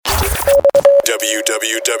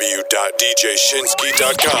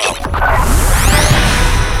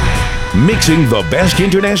www.djshinsky.com. Mixing the best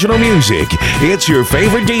international music. It's your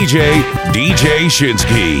favorite DJ, DJ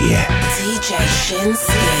Shinski. DJ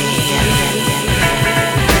Shinski.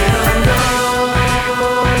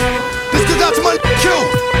 This goes out to my Q.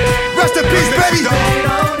 Rest in peace, baby.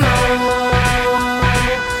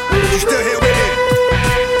 You still here with me?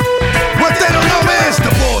 What they don't know is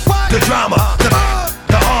the bull, the drama,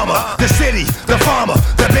 the armor, the city, the farmer,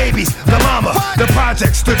 the babies, the mama, the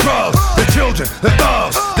projects, the drugs, the children, the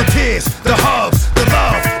thugs, the tears, the hugs, the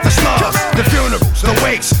love, the slugs, the funerals, the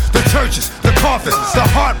wakes, the churches, the coffins, the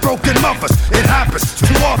heartbroken mothers. It happens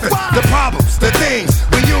too often. The problems, the things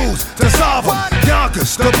we use to solve them.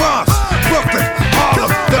 Yonkers, the Bronx, Brooklyn,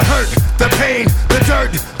 Harlem, the hurt, the pain, the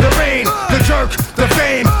dirt, the rain, the jerk, the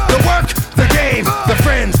fame, the work, the game, the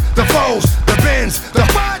friends, the foes, the bins,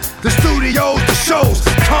 the studios, the shows,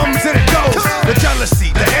 comes and it goes. The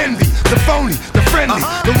jealousy, the envy, the phony, the friendly,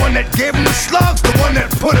 the one that gave them the slugs, the one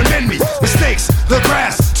that put them in me. The snakes, the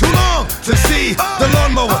grass, too long to see. The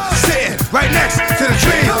lawnmower sitting right next to the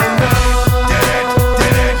tree.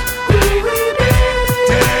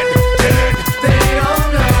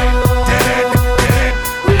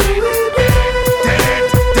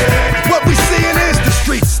 What we seeing is the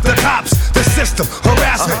streets, the cops, the system,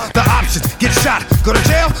 harassment, the options, get shot, go to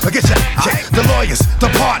jail, or get your the lawyers,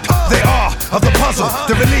 the part they are of the puzzle,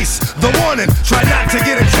 the release, the warning, try not to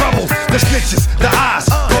get in trouble, the snitches, the eyes,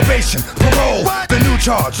 probation, parole, the new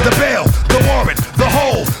charge, the bail, the warrant, the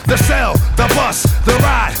hole, the cell, the bus, the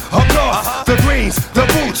ride, up north, the greens, the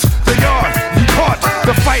boots, the yard, you caught,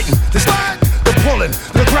 the fighting, the pulling,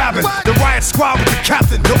 the grabbing, the riot squad with the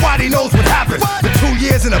captain, nobody knows what happened, the 2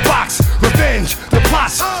 years in a box, revenge, the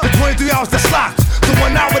plots, the 23 hours that's locked, the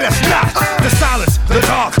 1 hour that's not, the silence, the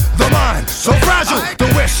dark, the mind, so fragile, the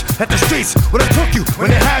wish that the streets would have took you when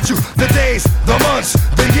they had you, the days, the months,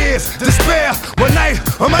 the years, despair, one night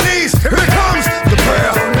on my knees, here it comes, the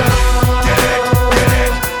prayer.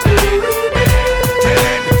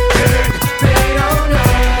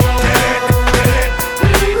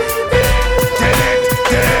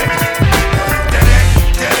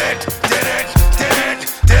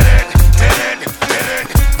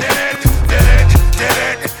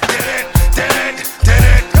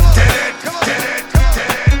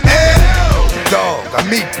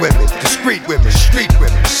 Meat women, discreet women, street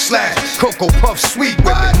women, slash, Cocoa Puff, sweet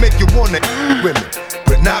women, make you wanna women,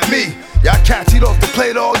 but not me. Y'all cats eat off the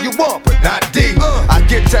plate all you want, but not D. I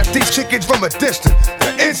get at these chickens from a distance.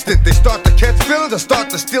 The instant they start to catch feelings, I start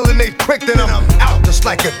to steal and they quick, then I'm out just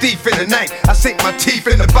like a thief in the night. I sink my teeth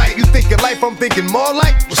in the bite. You thinking life, I'm thinking more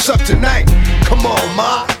like, what's up tonight? Come on,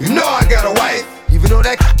 ma, you know I got a wife. Even though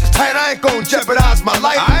that tight, I ain't gonna jeopardize my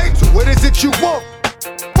life. So what is it you want?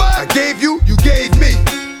 I gave you, you gave me.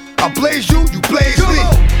 I blaze you, you blaze me.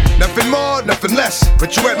 Nothing more, nothing less.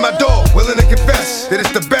 But you at my door, willing to confess that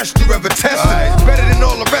it's the best you ever tested. Better than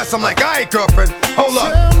all the rest. I'm like, alright, girlfriend, hold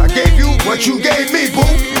up. I gave you what you gave me, boo.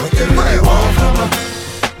 What they really want from her?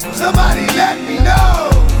 Somebody let me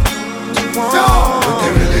know. No, what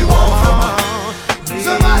they really want from her?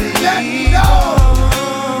 Somebody let me know.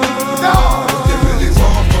 No, what they really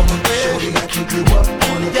want from her? Shorty, I keep you up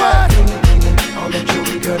on the ride. I'll let you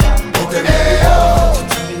figure out what they really want.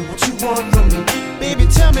 Tell me what you want from me. Baby,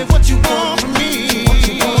 tell me what you want from me.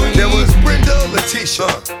 There was Brenda, Letitia,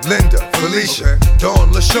 Linda, Felicia,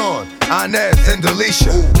 Dawn, LaShawn, Inez, and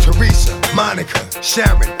Delisha, Teresa, Monica,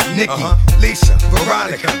 Sharon, Nikki, Lisa,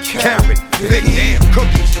 Veronica, Karen, Vicky,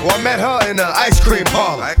 Cookies. Oh, I met her in an ice cream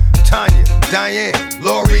parlor. Tanya, Diane,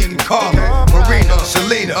 Lori, and Carla, Marina,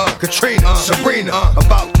 Selena, Katrina, Sabrina,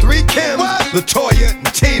 about 3 Kim, Latoya,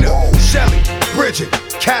 and Tina, Shelly, Bridget,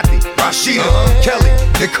 Kathy, Rashida, Kelly,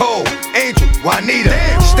 Nicole, Angel, Juanita,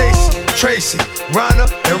 Stacy, Tracy, Rhonda,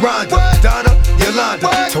 and Rhonda, Donna, Yolanda,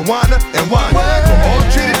 Tawana, and Wanda. We're all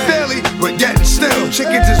treated fairly, but yet still,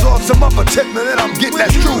 chickens is off some upper tip, and then I'm getting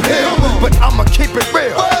that Drew Hill. But I'ma keep it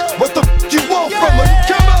real. What the f you want from her?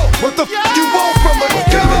 Come on. What the f you want from her? What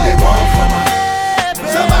they really want from her?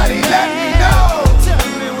 Somebody let me know.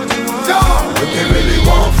 What they really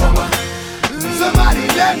want from her? Somebody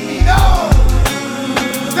let me know.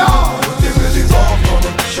 What they really want from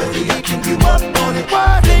her? Shorty, I keep you up on it.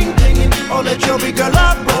 Ding, dinging on that jewelry, girl,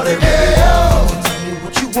 I brought it. Tell me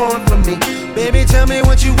what you want from me. Baby, tell me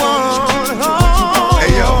what you want.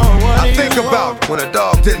 Hey, yo, I think about when a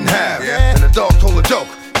dog didn't have, and the dog told a joke,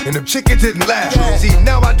 and the chicken didn't laugh. See,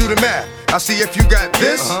 now I do the math. I see if you got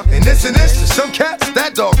this, and this, and this. Some cats,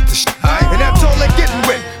 that dog, the shit. And that's all they're getting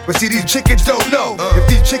with. But see, these chickens don't know. If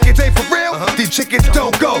these chickens ain't for real, these chickens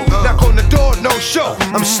don't go. Knock on the door, no show.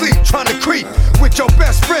 I'm asleep, trying to creep with your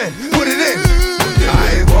best friend. Put it in.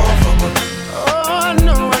 I ain't walk from her. Oh,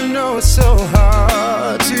 I know it's so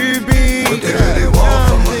hard to be. What they really want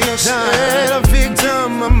from us? A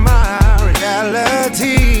victim of my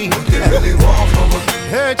reality. What they really want from us?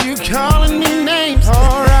 Heard you calling me names,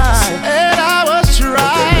 alright, and I was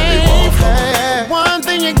trying. One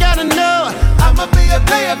thing you gotta know, I'ma be a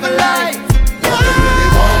player for life. What they really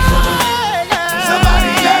want from us?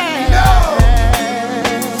 Somebody let me know.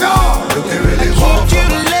 Dog, what they really want Keep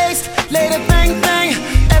from you us? laced, later thing.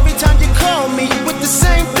 Every time you call me with the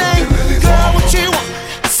same thing. Girl, what you want?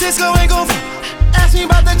 Cisco ain't gon' ask me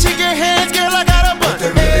about the chicken hands, girl, I got a bunch.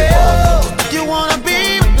 You wanna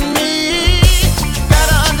be with me?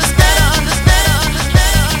 Gotta understand.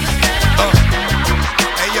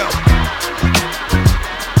 Hey yo,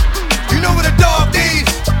 you know what a dog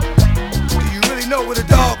needs? Do you really know what a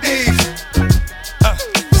dog needs?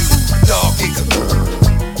 Dog needs a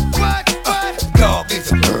what? Dog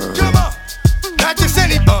needs a come on, not just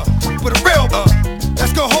any but a real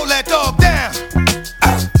Let's go hold that dog down.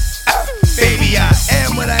 Baby, I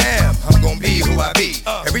am what I am. I'm gonna be who I be.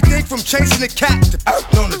 Everything from chasing the cat to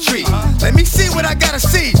on the tree. Let me see what I gotta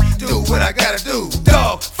see. Do what I gotta do.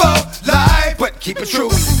 Dog for life, but keep it true.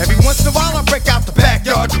 Every once in a while I break out the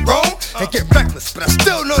backyard to roam and get reckless, but I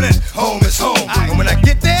still know that home is home. And when I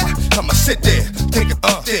get there, I'ma sit there, take it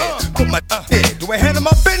there, put my there. Do I handle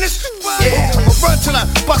my business? Yeah, I'ma run till I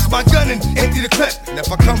bust my gun and empty the clip. And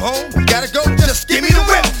if I come home, gotta go, just give me the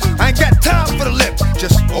whip. I ain't got time for the lip,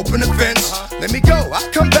 just open the fence. Let me go, I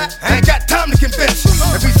come back, I ain't got time to convince.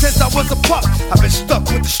 Ever since I was a pup, I've been stuck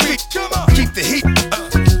with the street. Keep the heat,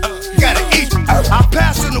 gotta eat. I'll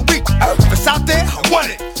pass in a week. If it's out there, I want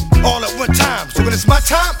it all at one time. So when it's my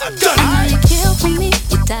time, I've done it. You kill for me,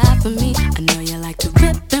 you die for me. I know you like to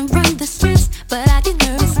rip and run the streets, but I get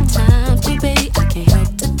nervous sometimes too, baby. I can't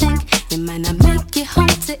help to think you might not make it home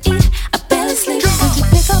to eat. I barely sleep. Could you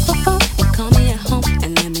pick up a phone and call me at home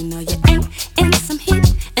and let me know you ain't in some heat?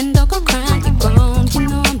 And don't go crying, you're grown. You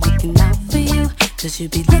know I'm looking out for you, 'cause you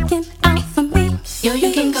be looking out for me. Yo,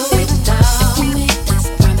 you can go with the dog. If you make this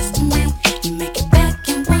promise to me, you make it back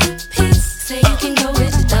in one piece. Say you can go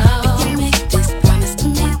with the dog. If you make this promise to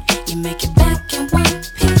me, you make it back in one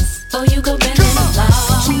piece. Oh, you go bend in the law.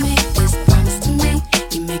 If you make this promise to me,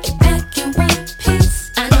 you make it back in one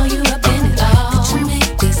piece. I know you up in it all. If you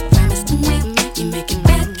make this promise to me, you make it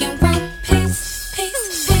back in one piece.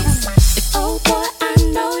 If, oh boy, I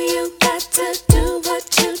know you got to do what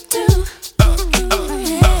you do.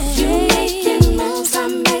 You making moves,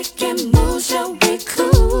 I'm making moves, you'll be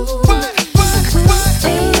cool.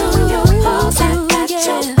 Stay on your pulse, I got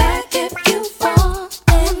your back if you fall.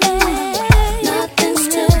 Nothing's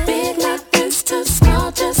too big, nothing's too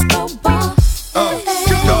small, just go ball.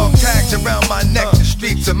 Dog tags around my neck, the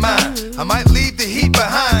streets are mine. I might leave the heat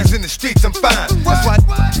behind, in the streets I'm fine. That's why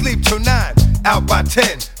I sleep till 9, out by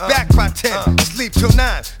 10, back by 10, sleep till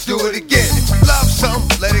 9, do it again. If you love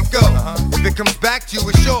something, let it go. If it comes back to you,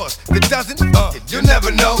 it's yours. If it doesn't, you'll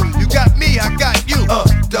never know. You got me, I got you.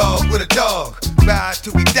 Dog with a dog, ride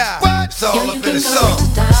till we die. It's all up in the song.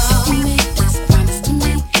 If you make this promise to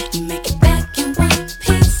me, you make it back in one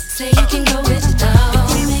piece. Say you can go with the dog.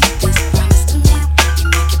 If you make this promise to me, you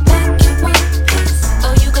make it back in one piece.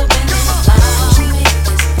 Oh, you go bend in the law. If you make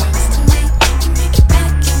this promise to me, you make it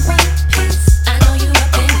back in one piece. I know you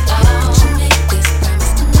up in it all. If you make this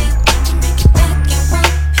promise to me, you make it back in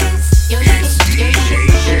one piece. Yo,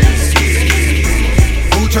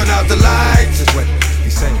 Who turn out the lights is what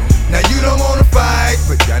he's saying. Now you don't wanna fight,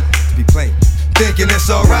 but you got to be playing. Thinking it's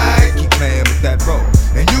alright, keep playing with that role.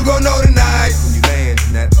 And you gon' know tonight when you land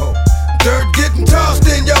in that hole. Dirt getting tossed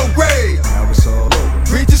in your grave. Now it's all over.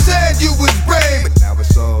 Preacher said you was brave, but now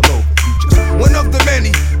it's all over. You just one of the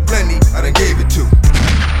many, plenty I done gave it to.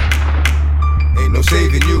 Ain't no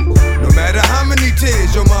saving you. No matter how many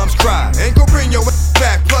tears your mom's cry, ain't gon' bring your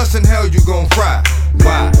back. Plus in hell you gon' fry.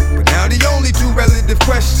 Why? But now the only two relative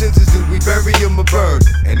questions is, do we bury him or burn?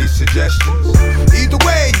 Any suggestions? Either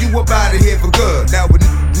way, you up out of here for good. Now when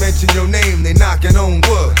mention your name, they knocking on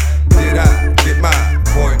wood. Did I get my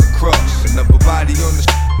point across? Another body on the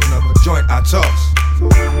another joint I toss.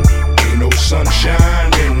 Ain't no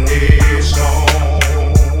sunshine in this home,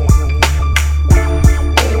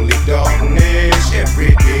 only darkness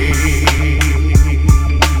every day.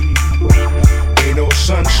 Ain't no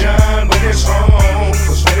sunshine when it's on,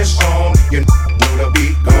 'cause when it's on, you know the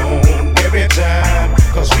beat gone every time,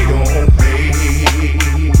 'cause we don't play.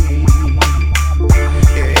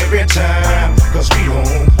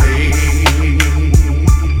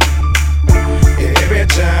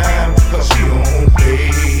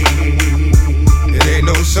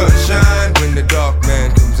 sunshine when the dark man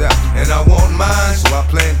comes out. And I want mine, so I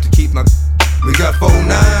plan to keep my. We got 4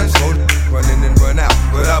 9s, run in and run out.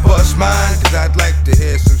 But I bust mine, cause I'd like to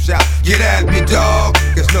hear some shout. Get at me, dog.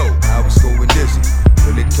 Cause no, I was going dizzy.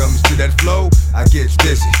 When it comes to that flow, I get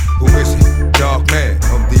busy. Who is it? Dark man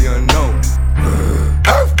of the unknown.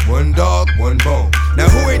 One dog, one bone. Now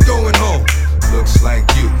who ain't going home? Looks like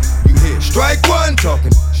you. You hear strike 1,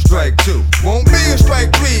 talking strike 2. Won't be a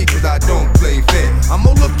strike 3, cause I don't play fair.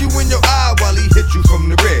 I'ma look you in your eye while he hit you from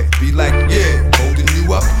the rear. Be like, yeah, holding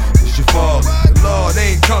you up, cause you fall. The Lord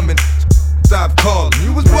ain't coming. Stop calling.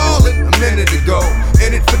 You was ballin' a minute ago,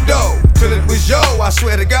 in it for dough. Till it was yo, I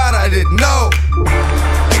swear to God I didn't know.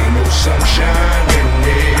 Ain't no sunshine in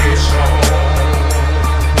this home.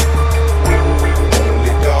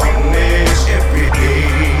 Only darkness every day.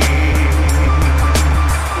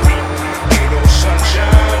 Ain't no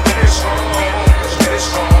sunshine in this home. Cause when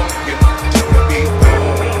it's home, you tell the people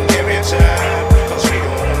every time. Cause we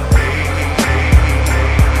don't play.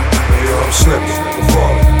 Hey yo, I'm slipping, I'm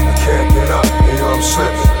falling, I can't get up. Hey yo, I'm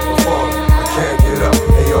slipping, I'm falling, I can't get up.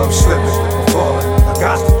 Hey yo, I'm slipping, I'm falling, I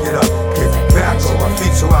got to get up. Get back on my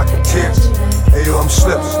feet so I can tear. Hey yo, I'm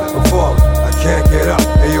slipping, I'm falling, I can't get up.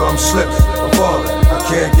 Hey yo, I'm slipping, I'm falling, I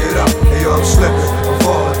can't get up. Hey yo, I'm slipping, I'm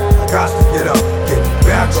falling, I got to get up. Get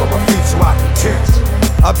back on my feet so I can tear.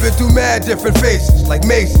 I've been through mad different phases, like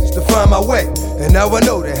mazes, to find my way. And now I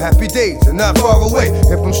know that happy days are not far away.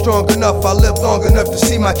 If I'm strong enough, I'll live long enough to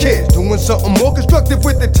see my kids doing something more constructive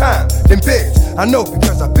with the time than bids. I know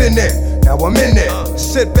because I've been there, now I'm in there.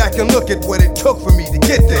 Sit back and look at what it took for me to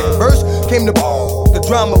get there. First came the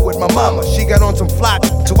drama with my mama. She got on some fly,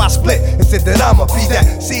 so I split and said that I'ma be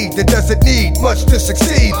that seed that doesn't need much to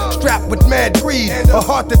succeed. Strapped with mad greed, a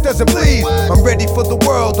heart that doesn't bleed. I'm ready for the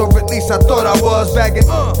world, or at least I thought I was. Bagging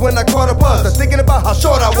when I caught a buzz, I'm thinking about how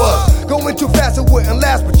short I was. Going too fast, it wouldn't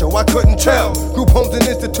last, but yo, I couldn't tell. Group homes and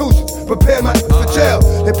institutions, prepare my for jail.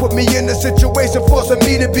 They put me in a situation forcing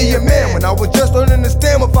me to be a man when I was just learning to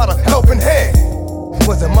stand without a helping hand.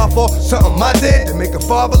 Was it my fault? Something I did to make a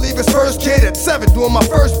father leave his first kid at 7, doing my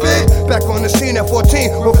first bid. Back on the scene at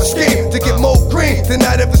 14, with a scheme to get more green than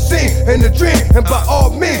I'd ever seen in a dream. And by all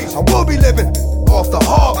means, I will be living off the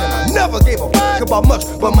hog. And I never gave a fuck about much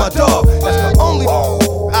but my dog. That's the only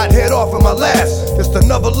I'd head off in my last. Just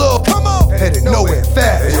another little come on, headed nowhere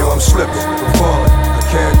fast. Hey yo, I'm slipping, I'm falling, I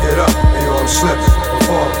can't get up. Hey yo, I'm slipping, I'm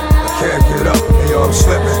falling, I can't get up. Hey yo, I'm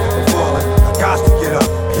slipping, I'm falling, I got to get up.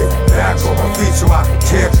 Get back on my feet so I can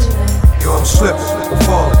tear. Yo, I'm slipping, I'm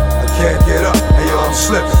falling, I can't get up. Hey yo, I'm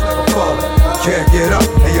slipping, I'm falling, I can't get up.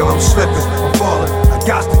 Hey yo, I'm slipping, I'm falling, I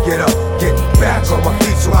got to get up. Get back on my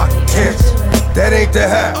feet so I can tear. That ain't the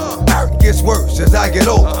half. It gets worse as I get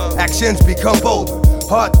older. Actions become bolder.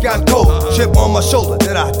 Heart got cold. Chip on my shoulder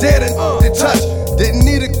that I didn't touch. Didn't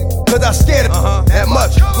need it cause I scared it that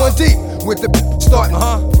much. One deep with the starting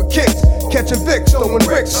for kicks. Catching Vicks, throwing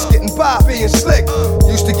bricks, getting by, being slick.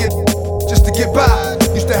 Used to get just to get by.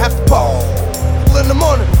 Used to have to pop in the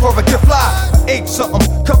morning before I get fly. I ate something,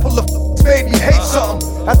 couple of made me hate something.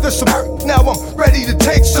 After some hurt, now I'm ready to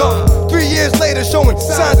take something. 3 years later, showing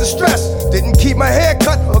signs of stress. Didn't keep my hair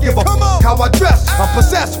cut or give a how I dress. I'm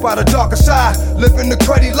possessed by the darker side, living the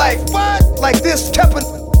cruddy life. Like this, kept it.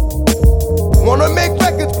 Wanna make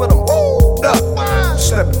records, but I'm up. I'm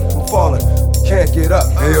slipping, I'm falling, can't get up.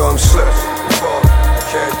 Hey yo, I'm slipping, I'm falling, I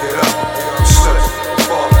can't get up. Hey yo, I'm slipping, I'm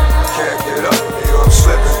falling, I can't get up. Hey yo, I'm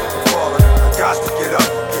slipping, I'm falling, I got to get up.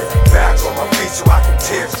 Get back on my feet so I can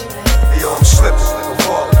tear. Hey yo, I'm slipping, I'm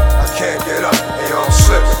falling, I can't get up. Hey yo, I'm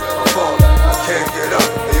slipping, I'm falling, I can't get up.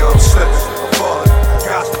 Hey yo, I'm slipping, I'm falling, I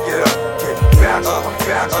got to get up. Get back on my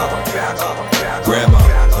back, on my back, on my back. Grandma,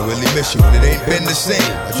 I really miss you, and it ain't been the same.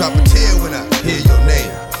 I drop a tear when I hear your name.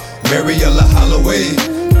 Mariella Holloway,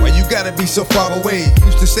 why you gotta be so far away?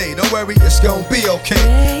 Used to say, don't worry, it's gonna be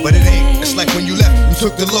okay. But it ain't, it's like when you left, you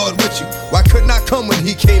took the Lord with you. Why couldn't I come when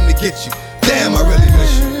he came to get you? Damn, I really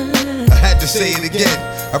miss you. I had to say it again.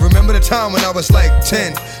 I remember the time when I was like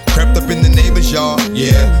 10. Crept up in the neighbor's yard,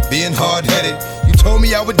 yeah, being hard-headed. You told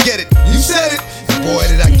me I would get it, you said it. Boy,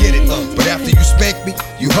 did I get it, but after you spanked me,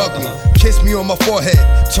 you hugged me, kissed me on my forehead,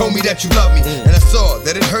 told me that you loved me, and I saw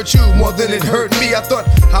that it hurt you more than it hurt me. I thought,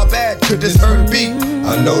 how bad could this hurt be?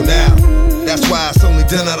 I know now, that's why it's only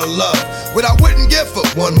done out of love. What I wouldn't give for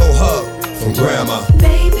one more hug from Grandma.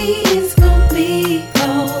 Baby, it's gonna be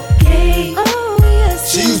okay. Oh,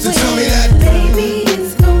 yes, she used to tell me that. Baby,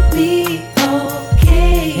 it's gonna be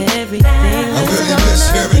okay. Everything I really miss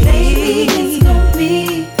hearing. Baby, it's gonna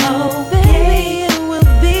be okay. It will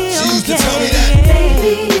be she used to tell me okay. that.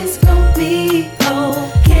 Baby, it's gonna be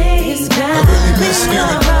okay. I really miss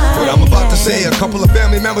hearing what I'm about to say. A couple of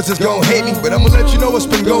family members lovers is gon' hate me, but I'ma let you know what's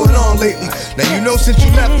been going on lately. Now you know since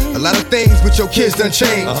you left, a lot of things with your kids done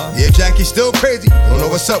changed. Yeah, Jackie's still crazy, don't know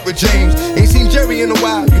what's up with James. Ain't seen Jerry in a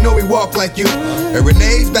while, you know he walk like you. And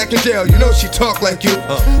Renee's back in jail, you know she talk like you.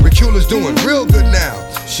 Ricula's doing real good now,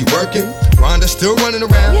 she working. Rhonda's still running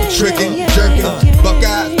around, tricking, jerking.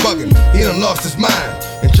 Buckeye's bugging, he done lost his mind.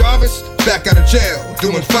 And Jarvis, back out of jail,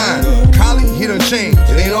 doing fine. Collie, he done changed,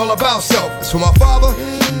 it ain't all about self. As for my father,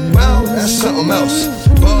 well, that's something else.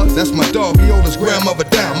 Buzz, that's my dog, he owed his grandmother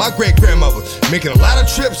down. My great-grandmother, making a lot of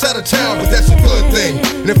trips out of town, but that's a good thing.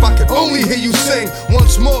 And if I could only hear you sing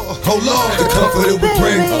once more, oh Lord, the comfort it would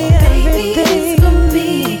bring. Everything's gonna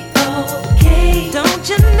be okay. Don't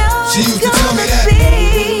you know? She used to tell me that.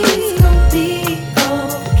 Everything's gonna be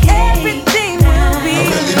okay. Everything will be I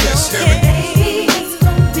really miss hearing. It's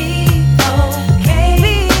gonna be okay.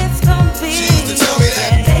 It's gonna be. She used to tell me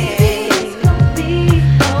that. It's gonna be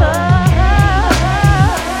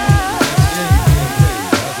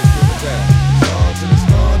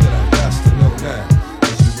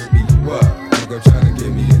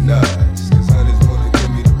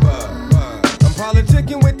I'm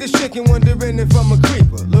politicking with this chicken, wondering if I'm a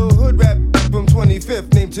creeper. Little hood rap from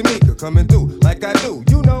 25th named Tamika, coming through like I do,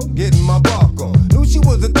 you know, getting my bark on. Knew she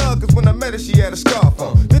was a thug, cause when I met her, she had a scarf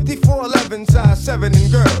on. 54'11", size 7 in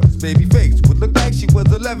girls. Baby face would look like she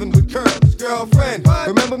was 11 with curls. Girlfriend,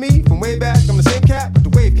 remember me from way back? I'm the same cat with the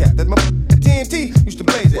wave cap that my at TNT used to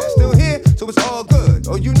blaze at. Still here, so it's all good.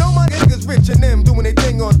 Oh, you know my niggas rich and them doing their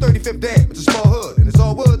thing on 35th Dam. It's a small hood and it's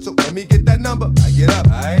all wood, so let me get that number. I get up,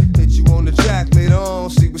 alright? Hit you on the track later on,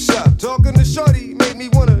 see what's up. Talking to Shorty made me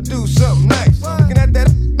wanna do something nice. Looking at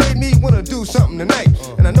that made me wanna do something tonight.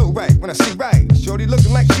 And I know right when I see right. Shorty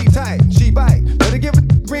looking like she tight, she bite. Better give it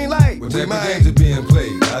the green light. What type of games are being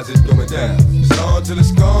played? How's it going down? It's on till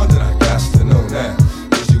it's gone, then I got to know now.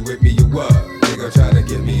 Is you with me, you what? Nigga trying to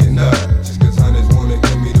get me a nut. Just cause hunters wanna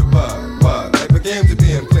give me the bug. What type of games are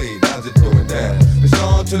being played? How's it going down? It's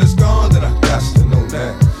on till it's gone, then I got to know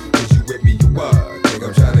now. Is you with me, you what?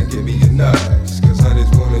 Nigga trying to give me a nut. Just cause hunters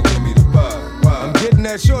wanna give me the bug. I'm getting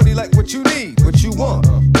that shorty like what you need, what you want.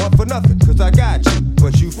 Want for nothing, cause I got you,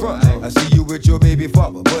 but you front. I see you with your baby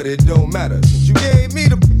father, but it don't matter. Since you gave me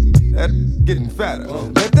the that getting fatter.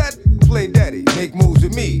 Let that play daddy, make moves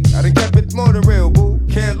with me. I done kept it more than real, boo.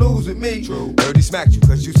 Can't lose with me. Heard he smacked you,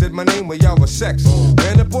 cause you said my name when y'all was sex.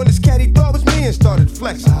 Ran up on this cat, he thought it was me and started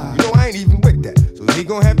flexing. You know I ain't even with that, so he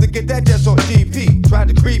gon' have to get that just on GP. Tried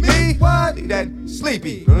to creep me, what? That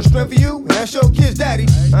sleepy. On the strength of you, and that's your kid's daddy.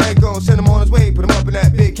 I ain't gon' send him on his way, put him up in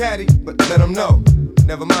that big caddy. But let him know,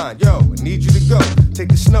 never mind, yo, I need you to go. Take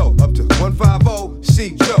the snow up to 150,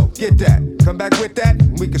 see Joe, get that. Come back with that,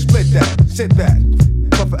 and we can split that. Sit back,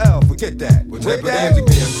 Puffer L, forget that. What type of games are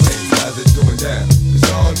being played? How's it going down? It's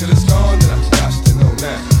on till it's gone, then I got to know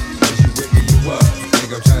now. Is you with me, you what?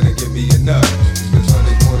 Nigga trying to give me a nut. Just cause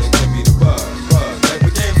hunters wanna give me the bug. What type of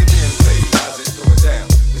games are being played? How's it going down?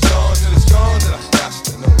 It's on till it's gone, then I got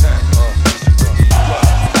to know now. Is you with me, you what?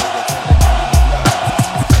 Nigga trying to give me a nut.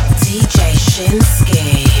 DJ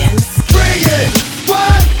Shinski. Bring it!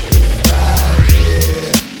 What?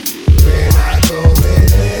 We're not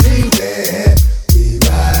going anywhere. We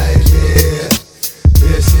right here.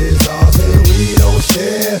 This is all that we don't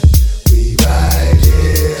share. We right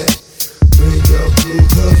here. Bring your crew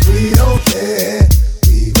cause we don't care.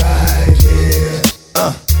 We right here.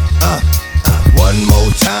 One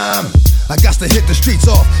more time. I got to hit the streets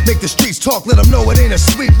off, make the streets talk, let them know it ain't a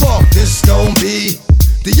sweet walk. This gon' be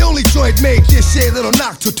the only joint made this year that'll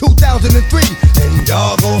knock till 2003. And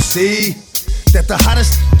y'all gon' see that the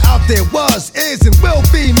hottest out there was, is, and will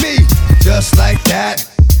be me. Just like that,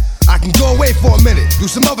 I can go away for a minute, do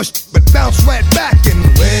some other but bounce right back and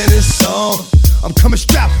win this song. I'm coming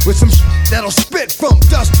strapped with some that'll spit from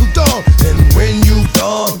dusk to dawn. And when you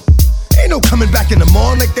gone, ain't no coming back in the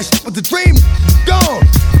morning like that was the dream. You gone,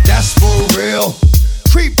 that's for real.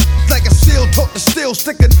 Creep like a seal, talk to steel,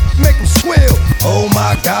 stick it, make him squeal. Oh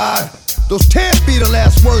my God, those can't be the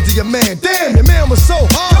last words of your man. Damn, your man was so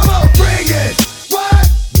hard. Come on, bring it.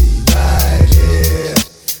 What? We right here.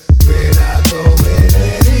 We're not going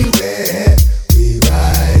anywhere. We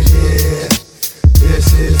right here.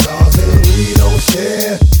 This is all that we don't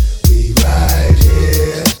share. We right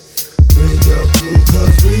here. Bring your crew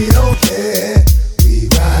cause we don't care.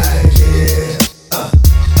 We right here.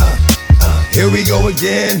 Here we go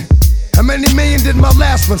again. How many million did my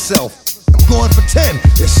last one sell? I'm going for 10.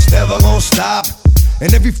 It's never gonna stop.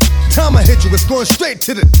 And every time I hit you, it's going straight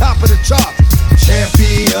to the top of the chart.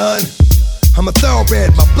 Champion. I'm a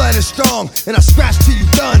thoroughbred, my blood is strong, and I scratch till you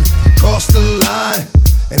done. Cross the line,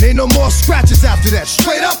 and ain't no more scratches after that.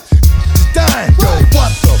 Straight up, dying. Yo,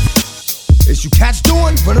 what the is you cats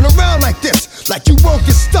doing? Running around like this, like you won't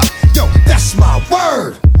get stuck. Yo, that's my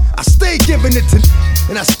word. I stay giving it to,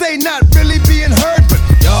 and I stay not really being heard, but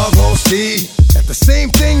y'all gon' see that the same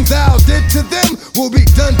thing thou did to them will be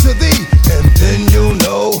done to thee, and then you'll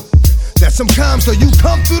know that sometimes so you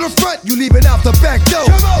come through the front, you leave it out the back door.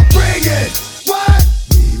 Come on, bring it. What?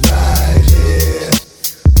 We right here.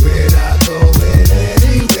 We're not going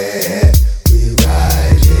anywhere. We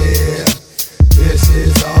right here. This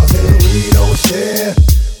is all that we don't share.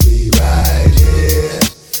 We right here.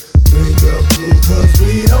 Bring your crew 'cause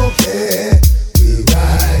we don't care. We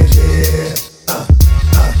right here.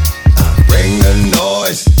 Bring the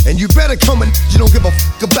noise. And you better come and you don't give a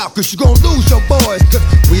fuck about, 'cause you gon' lose your boys. 'Cause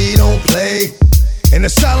we don't play. In the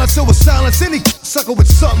silence, so with silence, any sucker with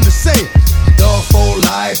something to say. Dog for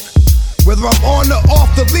life. Whether I'm on or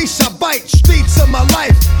off the leash, I bite. Streets of my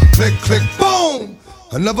life. Click, click, boom.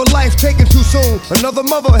 Another life taken too soon. Another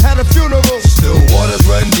mother had a funeral. Still waters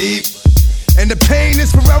run deep. And the pain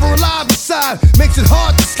is forever alive inside. Makes it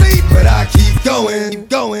hard to sleep, but I keep going,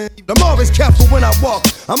 going. I'm always careful when I walk.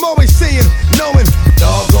 I'm always seeing, knowing,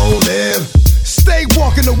 dog gon' live. Stay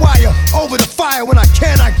walking the wire, over the fire when I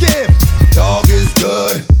cannot give. Dog is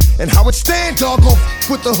good. And how it stand, dog gon'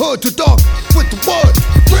 with the hood to dog with the wood.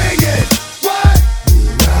 Bring it, what? We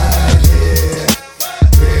right here.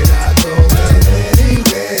 We're not going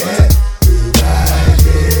anywhere. We right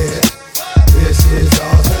here. This is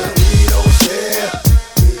all that we don't share.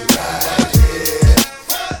 We right here.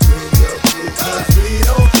 Bring your crew 'cause we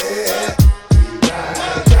don't care. We right.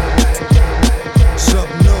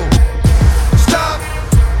 Something new. Stop,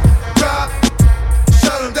 drop,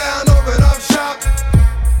 shut them down, open up shop.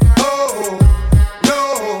 Oh,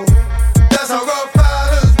 no, that's how Rough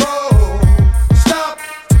Ryders roll. Stop,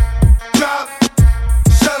 drop,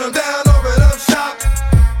 shut them down, open up shop.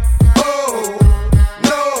 Oh,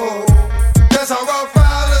 no, that's how Rough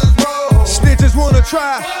Ryders roll. Snitches wanna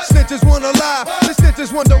try, snitches wanna lie, the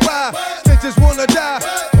snitches wonder why, snitches wanna die.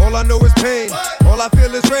 All I know is pain, all I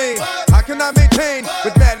feel is rain. How can I maintain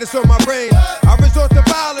with madness on my brain? I resort to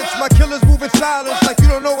violence, my killers move in silence, like you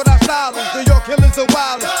don't know what I silence. New York killers are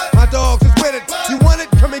wild, my dogs is with it. You want it,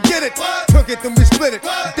 come and get it. Took it, then we split it.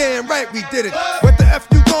 Damn right we did it. What the F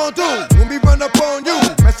you gon' do when we run up on you?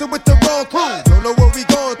 Messing with the wrong crew, don't know what we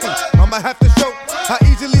gon' through. I'ma have to show how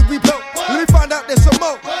easily we blow. Let me find out there's some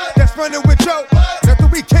more that's running with Joe. Nothing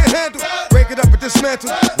we can't handle. Break it up and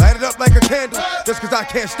dismantle. Light it up like a candle. Just 'cause I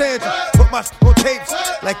can't stand you. Put my on tapes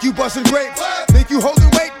like you busting grapes. Think you holding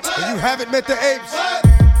weight and you haven't met the apes.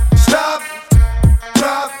 Stop,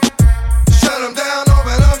 drop, shut them down,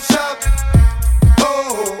 open up shop.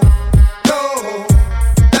 Oh, no,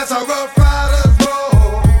 that's how Rough Ryders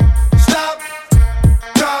roll. Stop,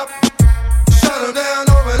 drop, shut them down,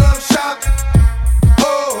 open up shop.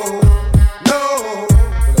 Oh, no,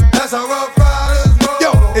 that's how Rough Ryders roll.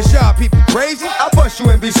 Yo, is y'all people crazy? I bust you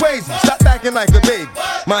and be swayzy. Stop acting like a baby.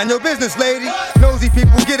 Mind your business, lady. Nosy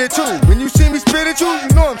people get it too. When you see me spit at you, you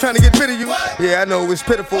know I'm trying to get rid of you. Yeah, I know it's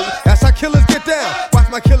pitiful. That's how killers get down. Watch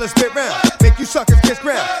my killers spit round. Make you suckers kiss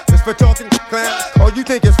ground. Just for talking clown. Oh, you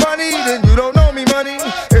think it's funny? Then you don't know me, money.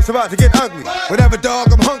 It's about to get ugly. Whatever,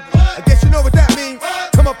 dog, I'm hungry. I guess you know what that means.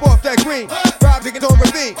 Come up off that green. Rob, take it on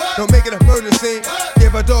ravine. Don't make it a murder scene.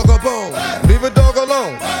 Give a dog a bone. Leave a dog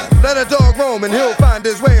alone. Let a dog roam and he'll find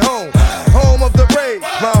his way home. Home of the brave.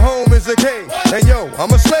 My home is the cave. And yo,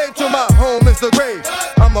 I'm a slave to my home is the grave.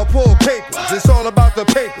 I'ma pull papers. It's all about the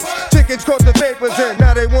papers. Chickens caught the vapors and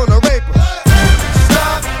now they wanna rape us.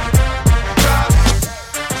 Stop, drop,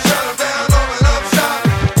 shut them down, open up shop.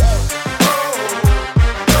 Oh,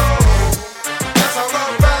 no, that's how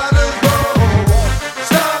Rough Ryders roll.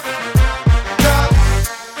 Stop, drop,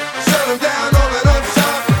 shut them down, open up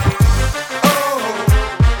shop. Oh,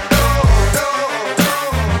 no, no, no,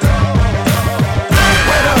 no.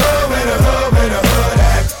 Where the hood, where the hood, where the hood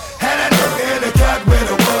at? Had that nigga in the cut where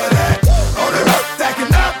the wood at. On the road,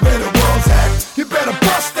 stacking up where the wolves at. You better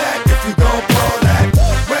bust that if you gon' pull that.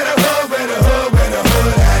 Where the hood, where the hood, where the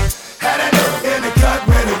hood at? Had that nigga in the cut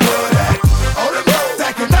where the wood at. On the road,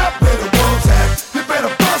 stacking up where the wolves at. You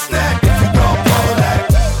better bust that if you gon' pull that.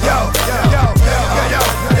 Yo, yo, yo, yo, yo,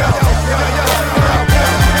 yo, yo, yo,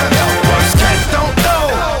 yo. Worst cats don't know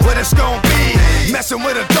what it's gon' be. Messing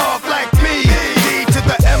with a dog like me. D to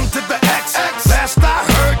the M to the X. Last I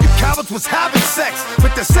heard, you cowards was having sex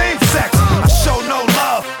with the same sex. I show no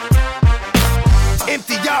love.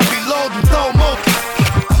 Empty, y'all reloading, throw more.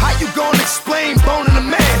 How you gon' explain boning a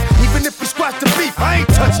man? Even if we squash the beef, I ain't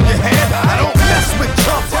touching your hand. I don't mess with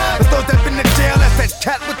chumps. But those that been in jail, that's that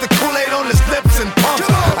cat with the Kool-Aid on his lips and pumps.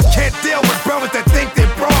 I can't deal with brothers that think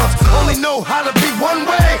they're bras. Only know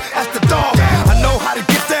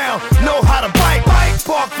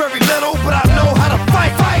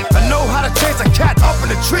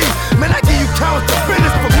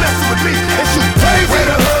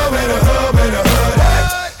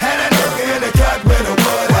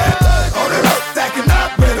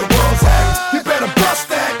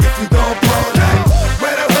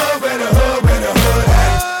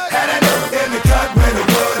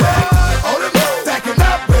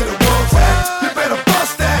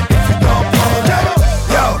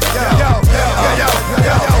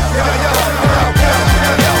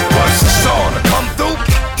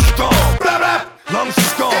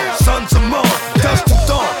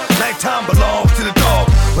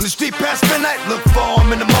night, look for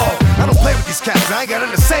them in the mall. I don't play with these cats, I ain't got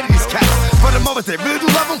nothing to say to these cats. For the moment they really do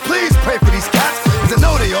love them, please pray for these cats. Cause I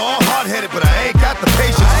know they all hard-headed, but I ain't got the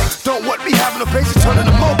patience. Don't want me having no patience, turning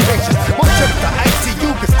to more patience. One trip to ICU,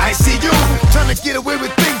 cause I see you trying to get away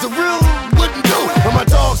with things a real wouldn't do. Where my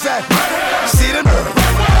dog's at, see them?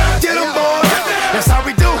 Get them, boy, that's how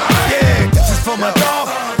we do. Yeah, this is for my dog,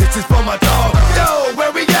 this is for my dog. Yo,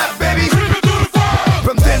 where we at, baby?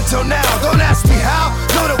 From then till now, don't ask me how.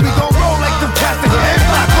 Know that we gon' roll like them cats that hit ain't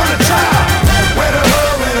block on the child. Where the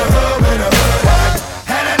hood, where the hood, where the hood at?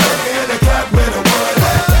 Had that nigga in the cut, where the wood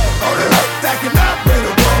at? Oh, the hood stacking up, where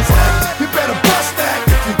the wood's at? You better bust that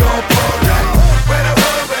if you gon' pull that. Where the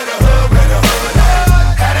hood, where the hood, where the hood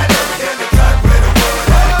at? Had that nigga in the cut, where the wood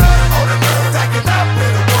at? Oh, the hood stacking up,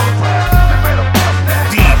 where the wood's at? You better bust that.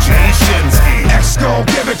 DJ Shinski. X gon'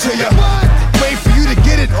 give it to you. Wait for you to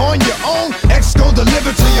get it on your own. X gon'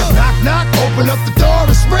 deliver to you. Knock, knock, open up the door,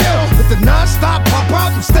 it's real. With the non-stop pop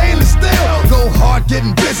out and stainless steel. Go hard,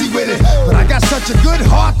 getting busy with it. But I got such a good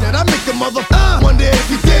heart that I make a wonder if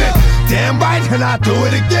you did it. Damn right, and I do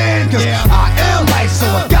it again. Cause I am light, so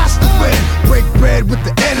I got to win. Break bread with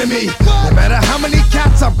the enemy. No matter how many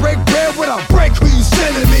cats I break bread with, I'll break who you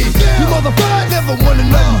sending me. You motherfucker never wanted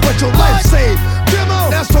nothing but your life saved.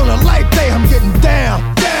 That's on a life day, I'm getting down,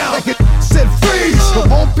 down. Like it said freeze, but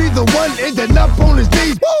won't be the one ending up on his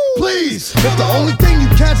knees. Please, if the only thing you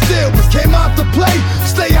can't steal was came out to play,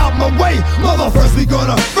 stay out my way. Mother, first we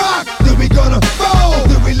gonna rock, then we gonna roll,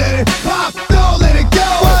 then we let it pop, don't let it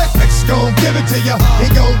go. X gon' give it to ya,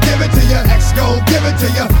 he gon' give it to ya. X gon' give it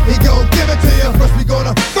to ya, he gon' give it to ya. First we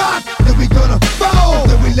gonna rock, then we gonna roll,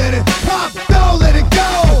 then we let it pop, don't let it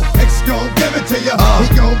go. X gon' give it to ya, he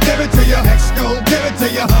gon' give it to ya. X gon' give it to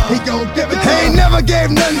ya, he gon' give it to ya. He ain't never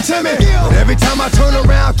gave nothing to me, but every time I turn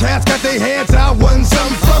around, cats got their hands out, wanting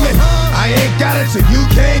something from it. I ain't got it, so you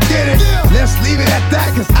can't get it. Let's leave it at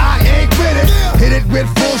that, cause I ain't with it. Hit it with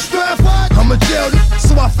full strength, I'm a jail,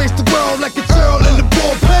 so I face the world like a girl in the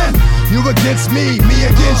bullpen. You against me, me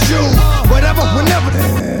against you. Whatever, whenever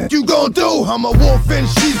you gon' do, I'm a wolf in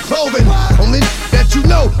sheep's clothing. Only that you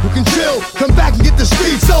know who can chill, come back and get the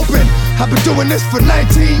streets open. I've been doing this for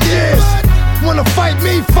 19 years. Wanna fight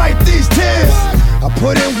me, fight these tears. I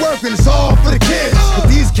put in work and it's all for the kids. But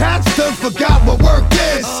these cats done forgot what work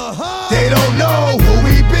is. They don't know who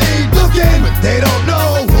we be looking, but they don't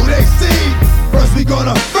know who they see. First we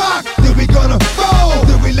gonna rock, then we gonna roll,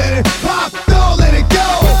 then we let it pop, don't let it go.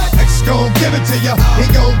 X gon' give it to ya, he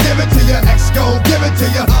gon' give it to ya. X gon' give it to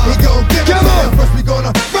ya, he gon' give it to ya. First we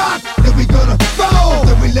gonna rock, then we gonna roll,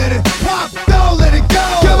 then we let it pop, don't let it go.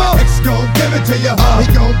 X gon' give it to ya, he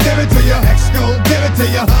gon' give it to ya. X gon' give it to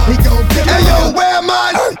ya, he gon' give it to ya. Hey yo, where am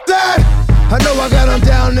I? Dad, I know I got them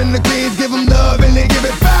down in the greens, give them love and they give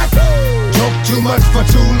it back. Joke too much for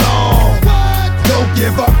too long. Don't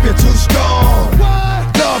give up, you're too strong.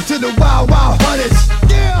 Love to the wild, wild hunters.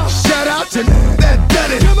 Shout out to that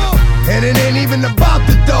done it. And it ain't even about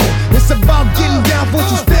the dough. It's about getting down for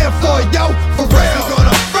what you stand for, yo. For real. We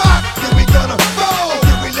gonna rock, then we gonna roll,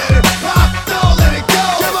 then we let it pop, don't let it go.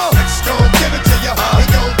 X gon' give it to ya, he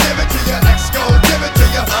gon' give it to ya. X gon' give it to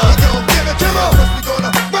ya, he gon' give it to ya. First we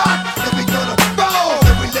gonna rock, then we gonna roll,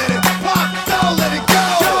 then we let it pop, don't let it go.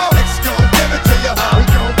 X gon' give it to ya, he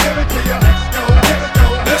gon' give it to ya. X gon' give it to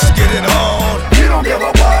ya. Let's get it on. You don't give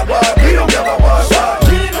a what, we don't give a what.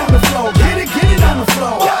 Get it on the floor, get it on the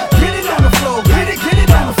floor. Get it on the floor, get it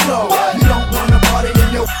on the floor. You don't wanna party, then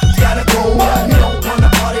you gotta go. You don't wanna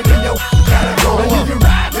party, then you gotta go. And you can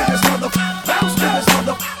ride to this mother, bounce to this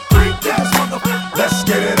mother, freak to this mother. Let's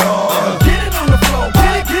get it on. Get it on the floor,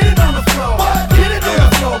 get it on the floor. Get it on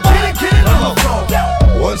the floor, get it on the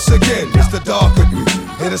floor. Once again, it's the darker,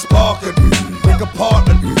 hit a sparker, break apart,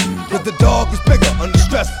 but the dog is bigger under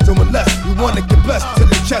stress. So unless you wanna get blessed to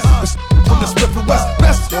the chest, it's from the split for west,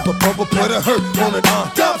 best. Purple put a hurt on it,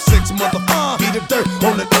 dump 6 motherfucker, beat the dirt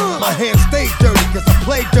on it. My hands stay dirty, cause I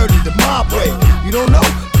play dirty the mob way. You don't know?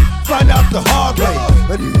 Find out the hard way.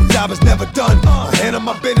 But job is never done. I handle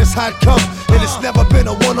my business how it comes, and it's never been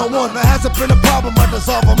a one-on-one. There hasn't been a problem, I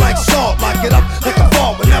dissolve them like salt. Lock it up like a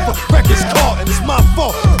fall whenever record's caught, and it's my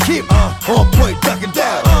fault. Keep on point, ducking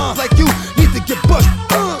down. Like you need to get bushed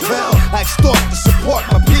down. I extort to support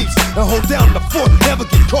my peeps and hold down the fort. Never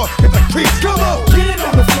get caught if I creep. Come on, get it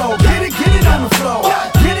on the floor, get it on the floor.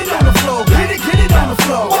 Get it on the floor, get it on the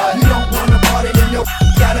floor. You don't wanna party, then you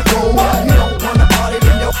gotta go. You don't wanna party,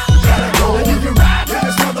 then you gotta go. And you can ride to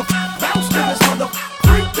this mother, bounce to this mother,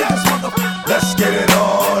 freak to this mother. let's get it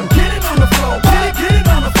on. Get it on the floor, get it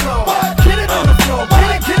on the floor. Get it on the floor,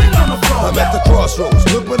 get it on the floor. I'm at the crossroads,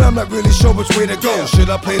 look, but I'm not really sure which way to go. Should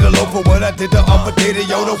I play the low for what I did the other day? To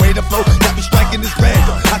yo, the way to flow got me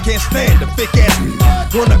can't stand the fake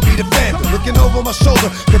ass. Gonna be the phantom, looking over my shoulder,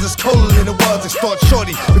 cause it's colder than it was. Extort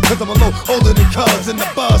shorty, because I'm a little older than cuz. And the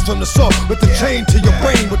buzz from the salt with the chain to your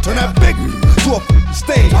brain will turn that big to a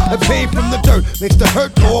stain. The pain from the dirt makes the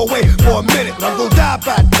hurt go away for a minute. But I'm gonna die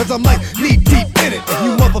back, cause I'm like knee deep in it. And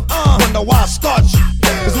you wonder why I start you.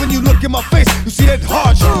 Cause when you look in my face, you see that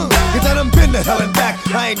hard shit. Cause I done been to hell and back.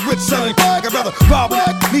 I ain't with selling crack. I'd rather rob him,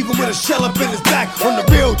 leave him with a shell up in his back. On the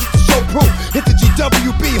real, just to show proof. Hit the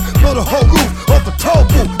GWB and blow the whole roof off the toll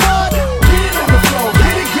booth. Get it on the floor,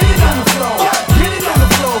 get it on the floor. Get it on the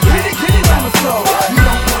floor, get it on the floor. You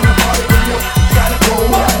don't wanna party when you gotta go.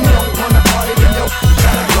 You don't wanna party when you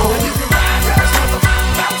gotta go. You can ride that mother,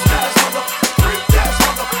 bounce that mother, freak that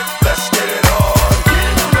mother. Let's get it on. Get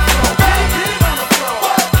it on the floor, get it on the floor.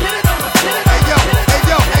 Get it on the floor.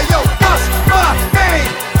 Hey yo, what's my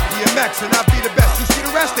name? DMX and I be the best. You see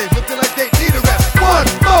the rest, they looking like they need a rest. One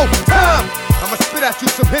more time. I'ma spit at you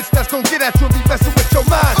some hits that's gon' get at you and be messing with your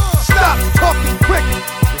mind. Stop talking quick,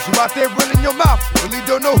 cause you out there running your mouth, really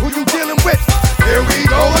don't know who you dealing with. Here we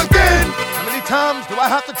go again. How many times do I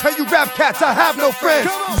have to tell you rap cats I have no friends?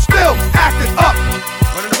 You still acting up,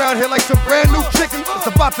 running around here like some brand new chicken that's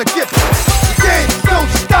about to get. The game don't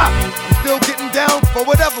stop, I'm still getting down for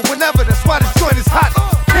whatever, whenever, that's why this joint is hot.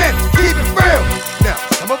 Can't keep it real. Now,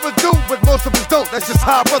 some of us do, but most of us don't, that's just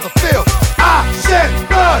how a brother feel. I shed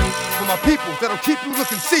blood for my people that'll keep you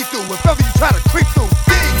looking see-through if ever you try to creep through.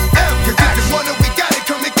 DMX, cause if it's one that we got it,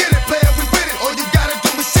 come and get it, player, we with it. All you gotta do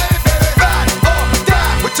is say it, baby. Ride or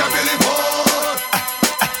die, which I really want,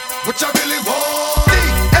 which I really want.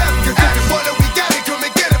 DMX, cause if it's one that we got it, come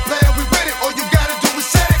and get it, player, we with it. All you gotta do is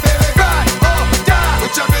say it, baby. Ride or die,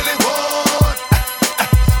 which I really want,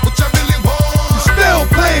 which I really want. You still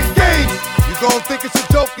playing games, you gon' think it's a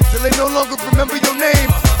joke until they no longer remember your name.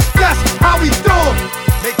 That's how we do 'em.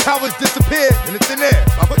 Make cowards disappear in the thin air.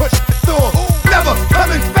 I push it through 'em. Never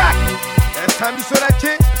coming back. Last time you saw that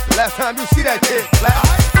kid, the last time you see that kid. Like,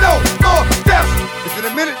 no more deaths. Cause in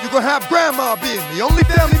a minute you gon' have grandma being the only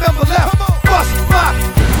family member left. Bust my.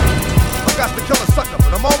 I got to kill a sucker,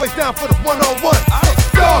 but I'm always down for the one-on-one.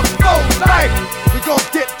 Dog, no life. We gon'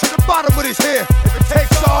 get to the bottom of this here if it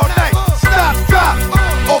takes all night. Stop, drop,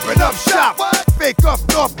 open up shop. Fake up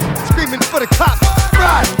north, screaming for the cops.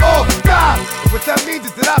 Ride or die. What that means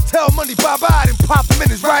is that I tell money bye-bye and pop him in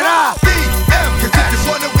his right eye. DM, cause if it's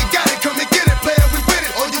one that we got it, come and get it, player, we with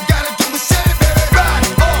it. All you gotta do is say it, baby. Ride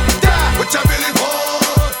or die, which I really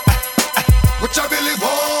want, which I really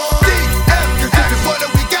want. DM, cause if it's one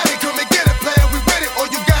that we got it, come and get it, player, we with it. All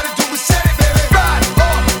you gotta do is say it, baby. Ride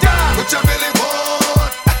or die, which I really want,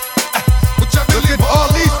 which I really want. Look at all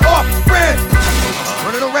these off-brand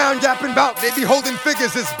running around yapping about, they be holding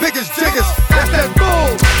figures as big as jiggers. That's that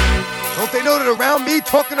bull. Don't they know that around me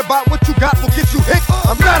talking about what you got will get you hit?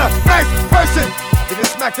 I'm not a nice person. I can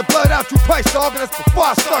smack the blood out you twice, dog, and that's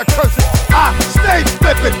before I start cursing. I stay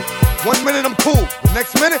flipping. 1 minute I'm cool, the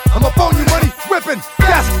next minute I'm up on you money whipping.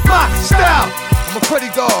 That's my style. I'm a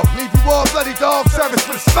pretty dog, leave you all bloody dog, service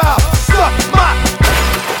with a smile. Suck my.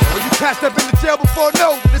 When you catch up in the jail before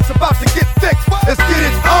know that it's about to get thick. Let's get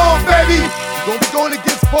it on, baby. You gon' be going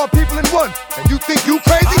against 4 people in one, and you think you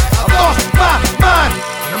crazy? I lost my mind.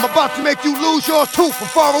 I'm about to make you lose yours too from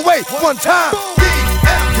far away one time.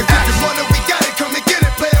 DM, cause if it's one that we got it, come and get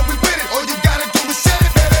it, player, we with it. All you gotta do is say it,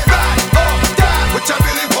 baby. Ride or die, which I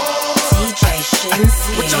really want, DJ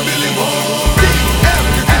Shinski. which I really want. DM,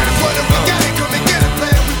 cause if it's one that we got it, come and get it,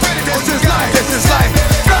 player, we with it. This is life, this is life.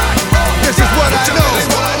 This is what I know.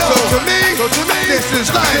 So to me, this is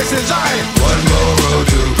life, this is life. One more road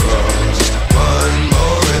to cross, one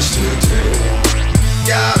more risk to take.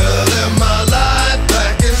 Gotta live my life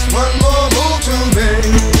like it's one more move to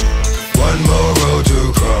make. One more road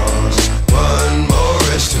to cross, one more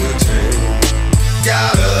risk to take.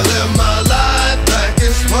 Gotta live my life like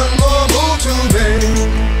it's one more move to make.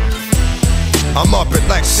 I'm up at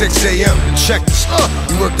like 6 a.m. to check the stuff.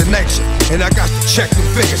 We work the night shift, and I got to check the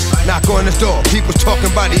figures. Knock on his door, people talking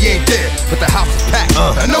about he ain't there, but the house is packed.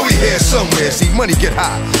 I know he here somewhere, see money get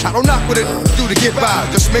high. I don't knock what it do to get by,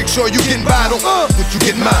 just make sure you getting by, don't what you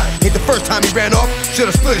getting mine. Ain't the first time he ran off,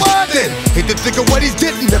 should've split his thin. Hate to think of what he's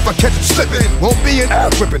getting if I catch him slipping. Won't be an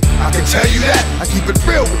ass whipping, I can tell you that. I keep it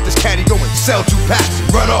real with this caddy going, sell 2 packs and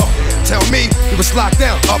run off. Tell me he was locked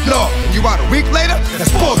down up north, and you out a week later?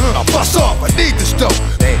 That's bullshit, I'll bust off, I need this dope.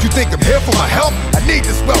 You think I'm here for my help? I need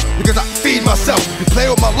this wealth because I feed myself. You play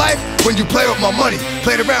with my life when you play with my money.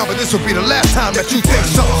 Played around, but this will be the last time that you think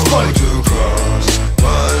something's funny. To cross,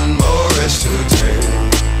 one more risk to take.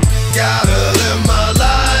 Gotta live my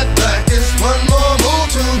life like it's one more move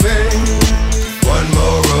to make. One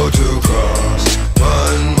more road to cross,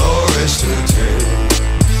 one more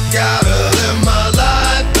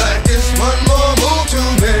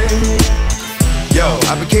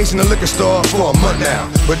in the liquor store for a month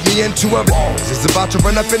now. But me and 2 other is about to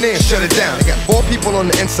run up in there and shut it down. They got 4 people on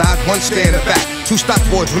the inside, 1 stay in the back. 2 stock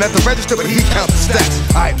boys went at the register, but he counts the stacks.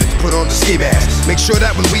 Alright, let's put on the ski mask. Make sure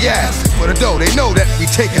that when we ask for the dough, they know that we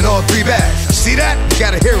taking all 3 bags. See that? You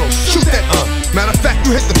got a hero. Shoot that. Matter of fact,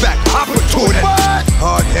 you hit the back. I put 2 of that.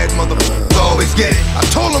 Hard head motherfucker, always get it. I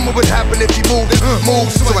told him what would happen if he moved.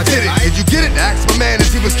 So I did it. Did you get it? Asked my man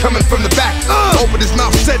as he was coming from the back. Opened his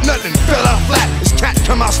mouth, said nothing, fell out flat. His cat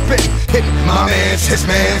come out spitting, hitting my man's, his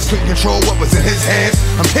man's. Couldn't control what was in his hands.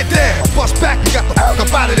 I'm hit there, I bust back and got the fuck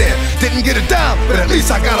up out of there. Didn't get it down, but at least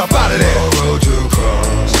I got up out of there. One more road to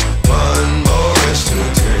cross, one more risk to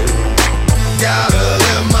take. Gotta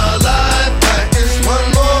live my life like it's one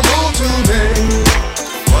more move to make.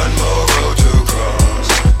 One more road to cross,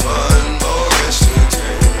 one more risk to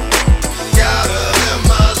take. Gotta live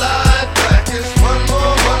my life like it's one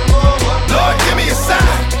more. Lord, give me a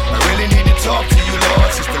sign. I really need to talk to you, Lord.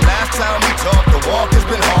 Since the last time we talked, the walk has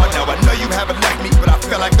been hard. Now I know you haven't left me, but I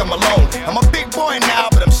feel like I'm alone. I'm a big boy now,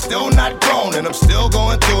 but I'm still not grown, and I'm still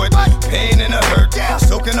going through it. Pain and a hurt,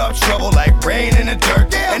 soaking up trouble like rain in the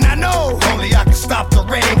dirt. And I know only I can stop the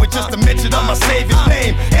rain with just a mention of my Savior's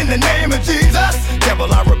name. In the name of Jesus,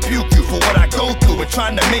 devil, I rebuke you for what I go through and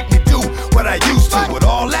trying to make me do what I used to. But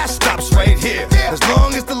all that stops right here. As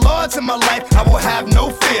long as the Lord's in my life, I will have no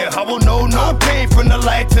fear. I will know no pain from the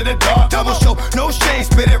light to the dark. I will show no shame,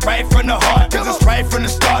 spit it right from the heart. Cause it's right from the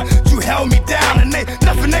start. You held me down and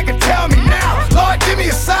nothing they can tell me now. Lord, give me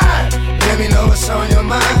a sign. Let me know what's on your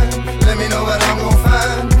mind. Let me know what I'm gon'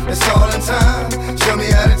 find. It's all in time. Show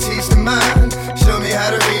me how to teach the mind. Show me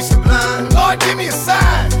how to reach the blind. Lord, give me a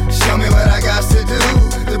sign. Show me what I got to do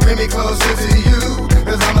to bring me closer to you.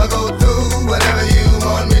 Cause I'ma go through whatever you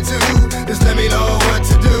want me to. Just let me know what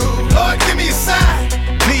to do. Lord, give me a sign.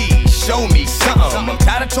 Please show me something. I'm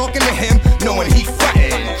tired of talking to him, knowing he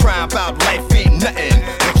frontin'. Crying about life ain't nothing.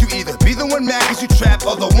 But you either be the one mad cause you trapped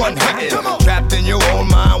or the one hunting. Trapped in your own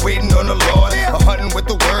mind, waiting on the Lord. Or hunting with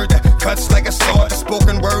the word that cuts like a sword. The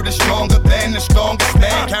spoken word is stronger than the strongest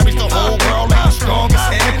man. Carries the whole world like the strongest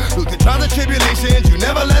hand. Through the trials and tribulations, you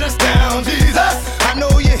never let us down. Jesus, I know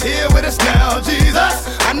you're here with us now. Jesus,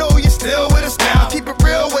 I know you're still with us now. Keep it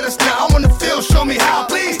real with us now. I wanna feel, show me how.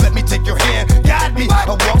 Please let me take your hand, guide me. I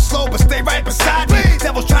walk slow, but stay right beside me.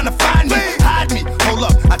 Devil's trying to find me, hide me. Hold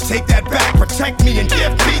up, I take that back. Protect me and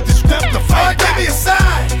give me the strength to fight. Give me a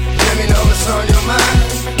sign. Let me know what's on your mind.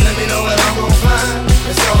 Let me know what I'm gon' find.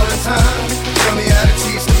 It's all in time. Show me how to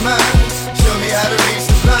teach the mind. Show me how to reach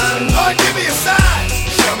the blind. Lord, give me a sign.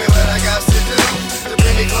 Show me what I got to do to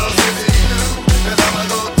bring me closer to you. Cause I'ma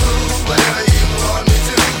go through whatever you want me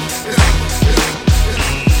to.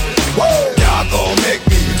 Y'all gon' make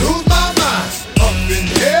me lose my mind. Up in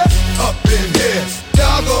here, up in here.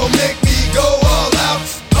 Y'all gon' make me go all out.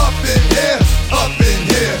 Up in here, up in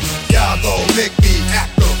here. Y'all gon' make me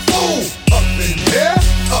act a fool. Up in here,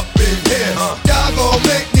 up in here. Y'all gon'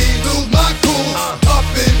 make me lose my cool. Up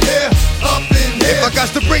in here, up in here. If I got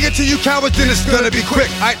to bring it to you cowards, then it's gonna be quick.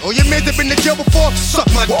 Alright, all your men that been to jail before, suck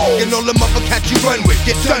my dick. And all them other cats you run with,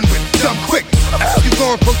 get done with, dumb quick. After you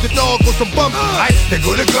gon' approach the dog with some bump. Alright, they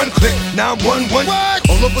go to gun click. 911,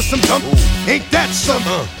 all over some dump. Ain't that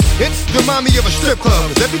something? It remind me of a strip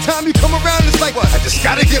club. Cause every time you come around, it's like, I just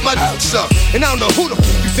gotta get my sucked. And I don't know who the f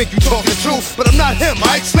you think you talking to, but I'm not him,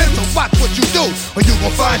 alright, Slim? So watch what you do, or you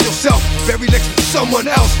gon' find yourself buried next to someone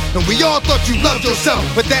else. And we all thought you loved yourself,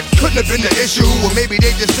 but that couldn't have been the issue. Or maybe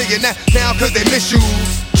they just saying that now cause they miss you.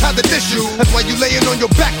 Tried to diss you, that's why you laying on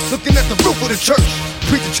your back, looking at the roof of the church.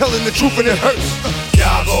 Preacher telling the truth and it hurts.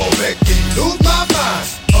 Y'all gon' make me lose my mind.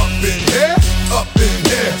 Up in here, up in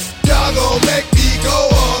here. Y'all gon' make me go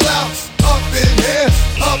all out. Up in here,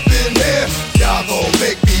 up in here. Y'all gon'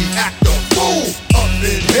 make me act a fool. Up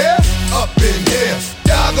in here, up in here.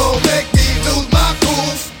 Y'all gon' make me lose my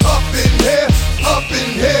cool. Up in here, up in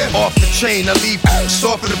here. Off the chain, I leave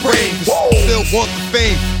soft in the brain. Still want the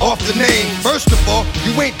fame, off the name. First of all,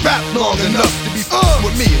 you ain't rap long enough to be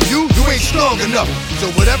with me. And you ain't strong enough. So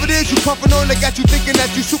whatever it is you puffin' on, they got you thinking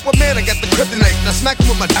that you Superman. I got the kryptonite. Now smack him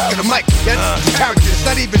with my dick in the mic. That's characters,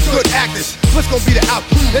 not even good actors. What's gonna be the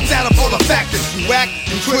outcome? Let's add up all the factors. You whack,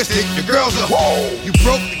 you twisted, your girls are you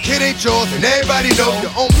broke, the kid ain't yours, and everybody know.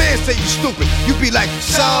 Your own man say you stupid. You be like,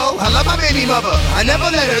 so I love my baby mother, I never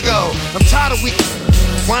let her go. I'm tired of we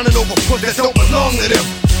whining over puss that don't belong to them.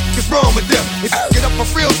 What's wrong with them? If you get up for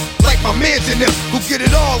real, like my mans in them, who get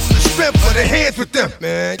it all in the strength of their hands with them.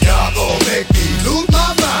 Man, y'all gon' make me lose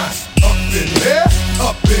my mind. Up in here,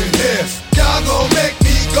 up in here. Y'all gon' make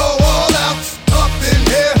me go all out. Up in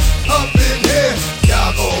here, up in here.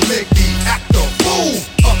 Y'all gon' make me act a fool.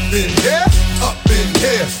 Up in here, up in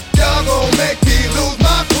here.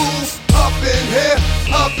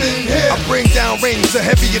 so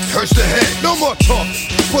heavy it hurts the head. No more talking,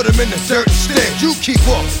 put him in the dirt instead. You keep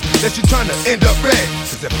walking, that you trying to end up red.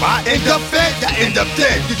 Cause if I end up fed, I end up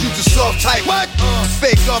dead. Cause you the soft type, what?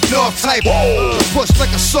 Fake up north type, push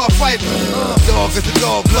like a soft fight. Dog is a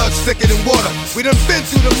dog, blood thicker than water. We done been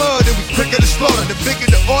through the mud and we quicker to slaughter. The bigger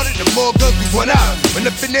the order, the more guns we run out. When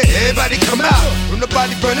up in there, everybody come out. When the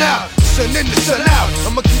body burn out, sun in the sun out.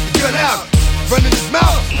 I'ma keep the gun out. Running his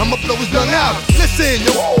mouth, I'ma blow his lung out. Listen,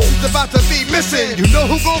 yo, he's about to be missing. You know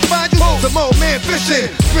who gon' find you? Some old man fishing.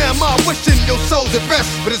 Grandma wishing your soul's at rest,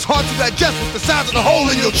 but it's hard to digest with the size of the hole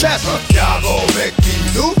in your chest. Y'all gon' make me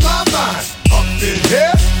lose my mind. Up in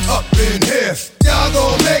here, up in here. Y'all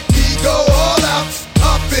gon' make me go all out.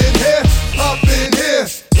 Up in here, up in here.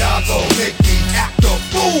 Y'all gon' make me act a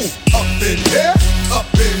fool. Up in here, up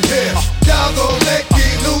in here. Y'all gon' make me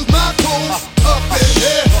lose my cool. Up in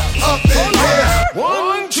here, up in here.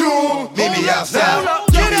 1, 2, meet me outside.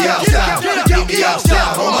 Meet me outside. Meet me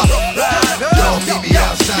outside. On my yo, meet me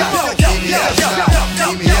outside. Meet me outside.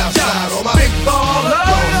 Meet me outside. On my big baller.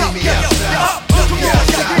 Yo, meet me outside. Meet me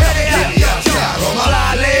outside. Meet me outside. On my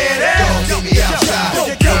fly lady. Yo, meet me outside.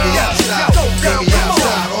 Meet me outside. Meet me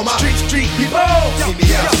outside. On my street people. Meet me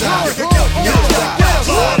outside. Meet me outside.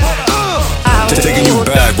 Taking you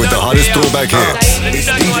back with the hottest throwback hits. It's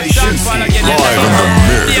DJ Shinski live in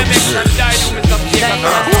the mix. Here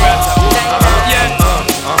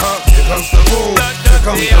comes the boom. Here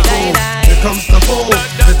comes the boom. Here comes the boom.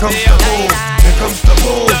 Here comes the boom. Here comes the boom. Here comes the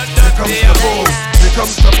boom. Here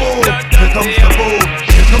comes the boom. Here comes the boom.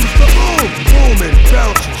 Here comes the boom. Booming,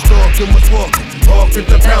 bouncing, stalking, was walking. Off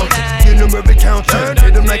into bouncing, get him every counter.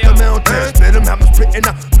 Hit him like a mountain, split him, have him spitting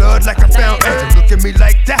out blood like a fountain. Look at me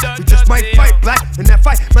like that, we just might fight black. And that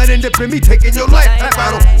fight might end up in me taking your life. That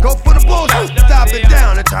battle, go for the bullshit, stop it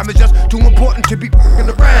down. The time is just too important to be f***ing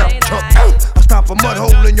around. Chunk out, I stop a mud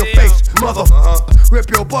hole in your face, mother. Rip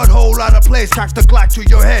your butthole out of place, cock the Glock to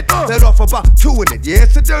your head. Let off about 2 in it. Yeah,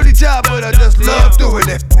 it's a dirty job, but I just love doing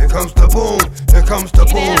it. Here comes the boom, here comes the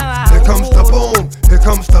boom, here comes the boom, here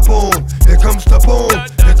comes the boom, here comes the boom,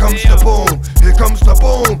 here comes the boom, here comes the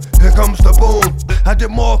boom, here comes the boom. I did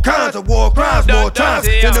more kinds of war crimes, more times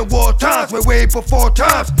than in war times, way before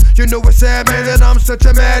times. You know it's sad, man, that I'm such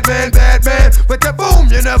a madman, bad man. But that boom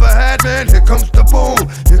you never had, man. Here comes the boom,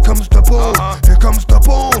 here comes the boom, here comes the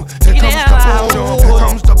boom, here comes the boom, here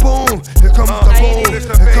comes the boom, here comes the boom,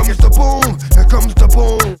 here comes the boom, here comes the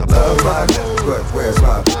boom. Love my but where's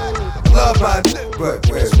my? Love my but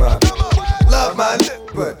where's my? Love my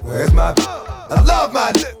but where's my? I love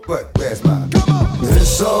my but where's my? It's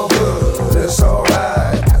so good, it's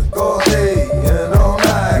alright. All day and all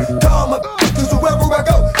night. Call my cause wherever I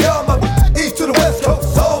go, y'all my east to the west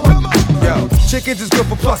coast. All my yo, chickens is good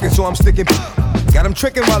for plucking, so I'm sticking. Got them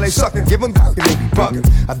tricking while they sucking, give them and they be bugging.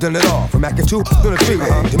 I've done it all, from Acting 2 to the freeway,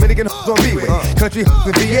 Dominican on B-way, country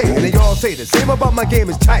and VA, and they all say the same about my game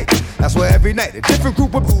is tight. That's why every night a different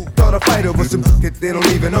group of start a fight over some that they don't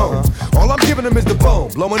even own. All I'm giving them is the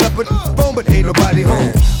bone, blowing up a phone, but ain't nobody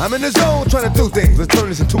home. I'm in the zone trying to do things, let's turn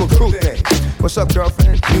this into a crew thing. What's up,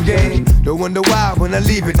 girlfriend? New game. Don't wonder why when I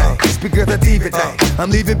leave at night. It's because I leave at night. I'm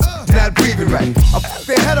leaving, not breathing right. I'll f***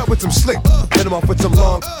 their head up with some slick, hit them off with some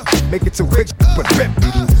long, make it some quick, but rip.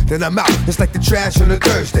 Then I'm out, it's like the trash on a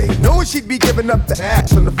Thursday. Knowing she'd be giving up the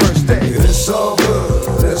ass on the first day. It's so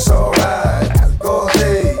good, it's alright. All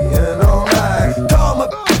day and all night. Call my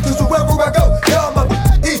cause wherever I go, y'all my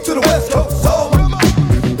east to the west coast. All my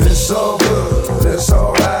it's so good, it's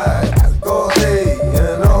alright. All day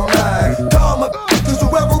and all night. Call my cause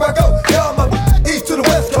wherever I go, y'all my east to the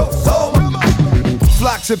west coast. All my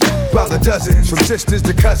flocks of by the dozens, from sisters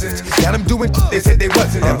to cousins. Got them doing they said they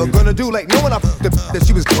wasn't ever gonna do, like knowing I f***ed the that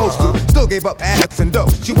she was close to. Still gave up ass and dough,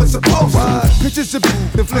 she was supposed to. Pictures of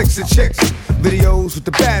the flicks of chicks, videos with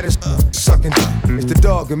the baddest sucking. It's the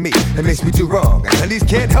dog in me that makes me do wrong. At least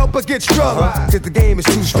can't help but get strong, cause the game is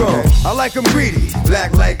too strong. I like them greedy,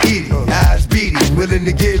 black like Edie, eyes beady, willing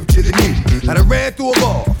to give to the needy. I done ran through them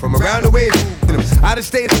all, from around the way, out of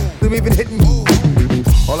state, them even hitting.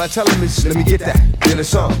 All I tell them is, let me get that, then a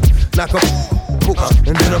song. Knock up,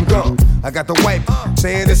 and then I'm gone. I got the white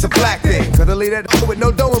saying it's a black thing. Cause I leave that with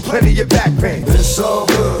no dough and plenty of back pain. It's so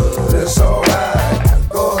good, it's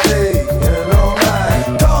alright. All day and all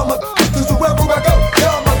night. Call my cause wherever I go,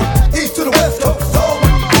 y'all my east to the west coast. All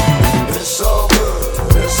my it's so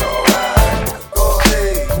good, it's alright. All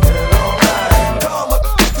day and all night. Call my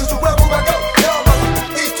cause wherever I go, y'all my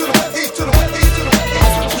east to the west, east to the west, east to the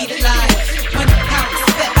west. Keep it live, 1 pound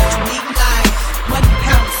respect, what you need live. 1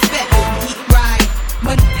 pound respect, what you eat right.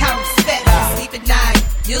 1 pound respect, what you sleep at night.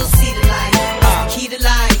 You'll see the light, key to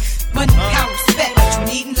life. 1 pound respect, what you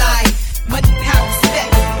need in life. 1 pound respect.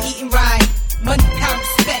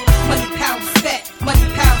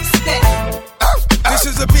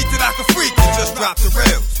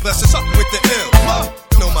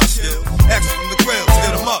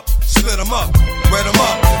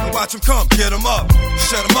 watch them come, get them up,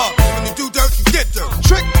 shut them up. When you do dirt, you get dirt.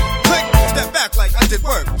 Trick, click, step back like I did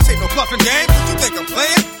work. This ain't no bluffing game, you think I'm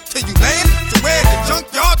playing? Till you land, to where the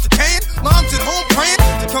junkyard decaying. Mom's at home praying,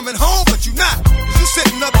 to coming home, but you not. Cause you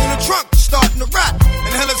sitting up in the trunk, starting to rot.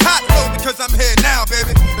 And hell is hot, though, because I'm here now,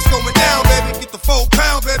 baby. It's going down, baby, get the 4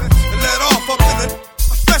 pound, baby. And let off up in the,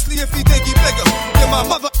 especially if he think he bigger. Get my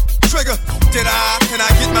mother trigger. Did I, can I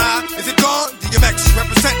get mine? Is it gone? DMX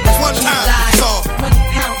represent me one time. It's all. 1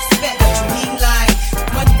 pound spec, what you need like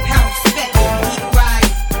 1 pound spec, what you need right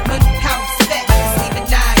 1 pound spec, sleep at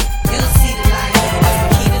night, you'll see the light. That's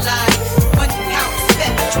the key to life. 1 pound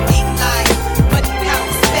spec, what you need like 1 pound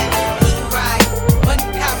spec, eat right 1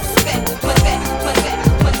 pound spec, put that.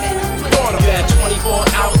 You had 24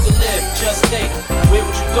 hours to live, just think. Where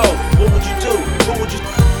would you go? What would you do? Who would you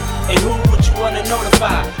and who would you wanna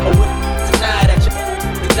notify? Or would you deny that you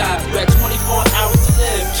die? You had 24 hours to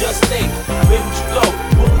live, just think. Where would you go?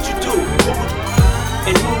 What would you do? Who would you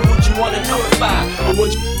and who would you wanna notify? Or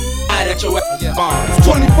would you deny that your bomb?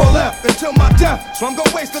 24 left until my death, so I'm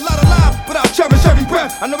gonna waste a lot of lives, but I'll cherish every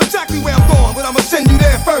breath. I know exactly where I'm going, but I'ma send you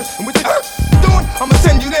there first. And with the doing, I'ma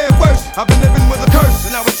send you there first. I've been living with a curse,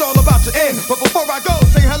 and now it's all about to end. But before I go,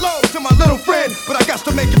 say hello to my little friend. But I got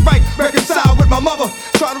to make it right, reconcile with my mother.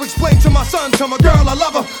 Try to explain to my son, tell my girl I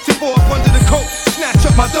love her. See, for up under the coat, snatch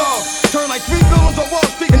up my dog. Turn like 3 villains on Wall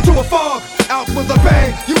Street into a fog. Out with a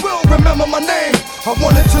bang, you will remember my name. I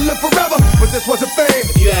wanted to live forever, but this wasn't fame.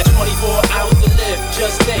 If you had 24 hours to live,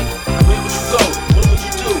 just think. Where would you go? What would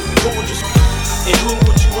you do? Who would you and who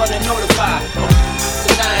would you wanna notify?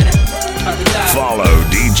 Follow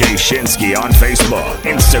DJ Shinski on Facebook,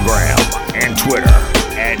 Instagram, and Twitter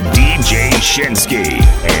at DJ Shinski.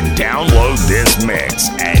 And download this mix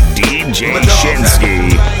at DJShinski.com.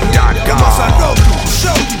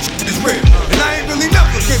 Show you is real, and I ain't really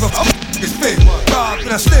never gave a it's fit. Rob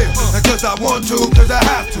and I still, and cause I want to, cause I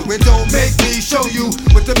have to. It don't make me show you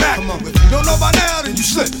with the Mac. If you don't know by now, then you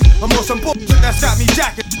slip. I'm on some bullshit that's got me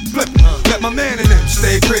jacket flip. Let my man in them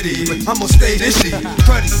stay pretty, but I'm gonna stay this shit.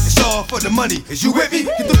 Cruddy, it's all for the money. Is you with me?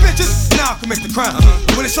 Get the bitches, now I can make the crime.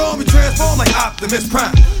 When it's on, we transform like Optimus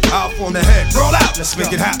Prime. Out from the head, roll out, let's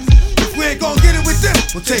make it happen. If we ain't gon' get it with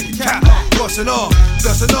this, we'll take it cap. Bustin' off,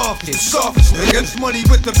 dustin' off, get softest nigga. Money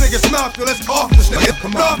with the biggest mouth, yo, let's off this nigga.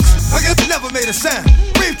 Come on, I guess never made a sound.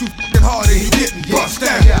 Breathe too f***ing hard and he didn't bust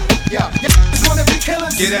down. Just wanna be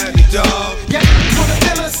killers. Get at me, dog. Yeah, wanna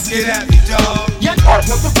kill us. Get at me, dog. Yeah, want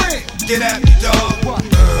the ring. Get at me, dog.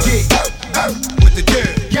 With the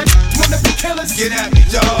dirt. Yeah, wanna be killers. Get at me,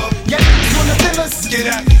 dog. Yeah, wanna kill us. Get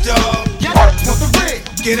at me, dog. Yeah, want the ring.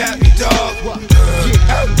 Get at me, dog.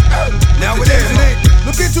 Now it is, it ain't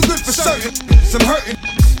looking too good for certain. Some hurting.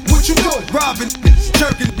 What you doing? Robbing,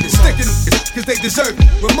 jerking, sticking, cause they deserve it.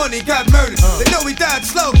 When money got murdered, they know he died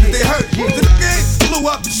slow, cause they hurt. The game blew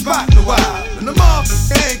up the spot in a while. And the mob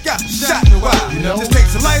ain't got shot in a while. Just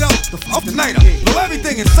takes a light up, off the night up. Blow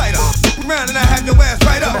everything in sight up. Around and I have your ass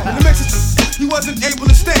right up. And it makes it you wasn't able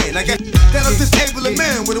to stand. I got that I'm disabling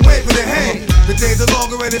man with a wave in their hand. The days are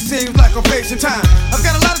longer and it seems like I'm facing time. I've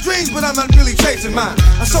got a lot of dreams, but I'm not really chasing mine.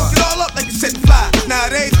 I soak it all up like a sitting fly.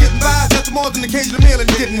 Nowadays, getting by is nothing more than occasional meal and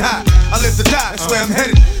getting high. I live to die, that's where I'm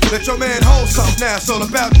headed. Let your man hold something now, it's all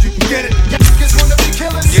about it, you can get it. Just wanna be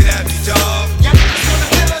killers. Get at me, dog. Yeah, just wanna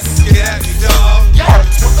kill us. Get at me, dog. Yeah,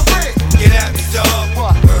 want the ring. Get at me, dog.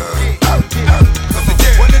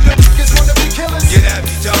 Just wanna be killers. Get at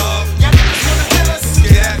me, dog. Yeah, just wanna kill us.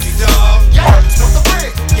 Get at me, dog. Yeah, want the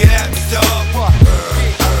ring. Get at me, dog.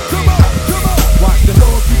 Come on. Watch the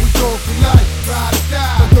Lord people go for life, ride or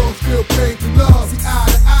die. But don't feel pain through love, see eye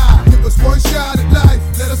to eye. Give us one shot at life,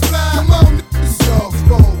 let us fly. Come on, this dogs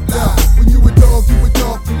roll live. When you a dog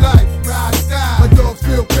for life, ride or die. My dogs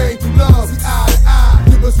feel pain through love, see eye to eye.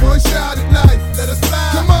 Give us one shot at life, let us fly.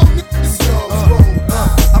 Come on, this dogs roll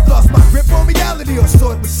live. I've lost my grip on reality, or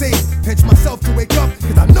so it would seem. Pinch myself to wake up,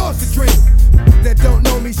 cause I know it's a dream. That don't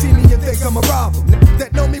know me, see me and think I'm a problem.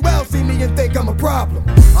 That know me well, see me and think I'm a problem.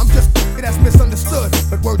 I'm just that's misunderstood.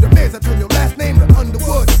 But word to is, I turn your last name to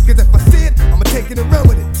Underwood. Cause if I see it, I'ma take it and run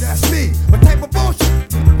with it. That's me. What type of bullshit?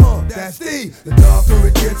 That's the darker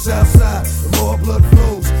it gets outside, the more blood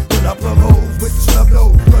flows. When I plug holes with the snub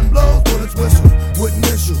nose, gun blows, bullets whistle. Wouldn't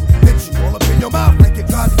issue, hit you all up in your mouth like it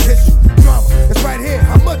tried to kiss you. Drama, it's right here,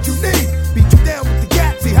 how much you need. Beat you down with the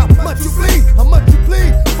gat, see how much you bleed. How much you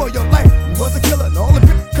plead for your life. You was a killer, and all the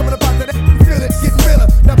bitches coming about that you feel it, getting realer.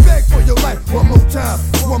 Now beg for your life, one more time,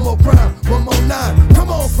 one more crime, one more nine. Come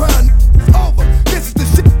on, crime, it's over. This is the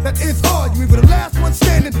shit that is all. You either the last one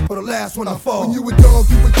standing or the last one I fall. When you a dog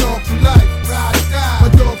for life, ride or die. My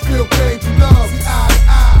dogs feel pain through love, see eye to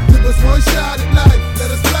eye. Give us one shot at life,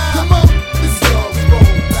 let us fly. Come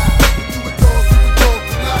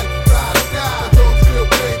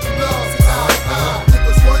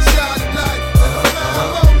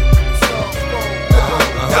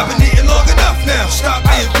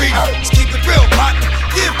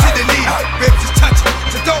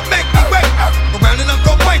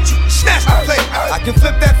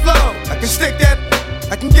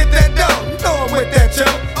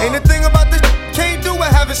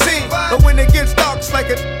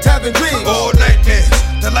All nightmares,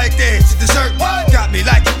 the light days to dessert. Got me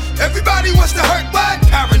like it. Everybody wants to hurt, what?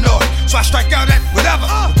 Paranoid, so I strike out at whatever.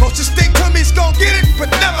 The closest thing to me's gon' get it, but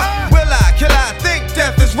never will I, kill I think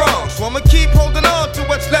death is wrong. So I'ma keep holding on to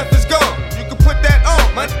what's left is gone. You can put that on,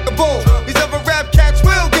 my nigga boom. These other rap cats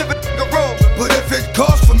will give it a roll. But if it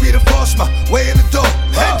costs for me to force my way in the door,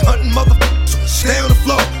 head hunting motherfuckers, stay on the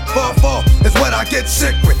floor. Fall is what I get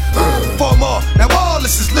sick with. 4 more, now all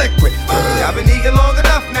this is liquid. I've been eating long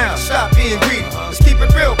enough now, stop being greedy. Let's keep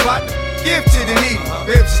it real, partner. Give to the needy,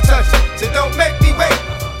 ribs is touching, so don't make me wait.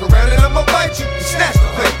 Go around and I'ma bite you and snatch the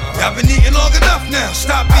plate. I've been eating long enough now,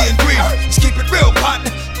 stop being greedy. Let's keep it real,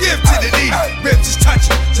 partner. Give to the needy, ribs is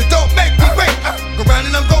touching, so don't make me wait. Go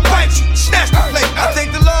around and I'm gon' bite you and snatch the plate. I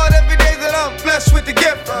thank the Lord every day that I'm blessed with the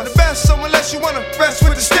gift. The best, so unless you wanna rest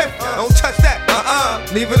with the stiff, don't touch that,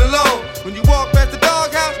 leave it alone. When you walk past the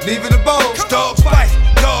doghouse, leave it alone. Dogs bite,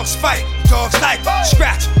 dogs fight, dogs like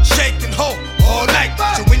scratch, shake and hold all night.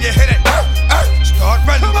 So when you hit it, start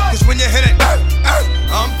running. Cause when you hit it,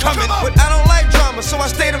 I'm coming. But I don't like drama, so I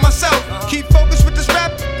stay to myself. Keep focused with this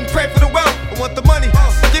rap and pray for the wealth. I want the money,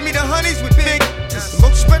 give me the honeys with big. The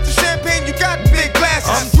most expensive champagne you got in big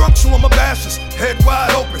glasses. I'm drunk, so I'm a bastard, head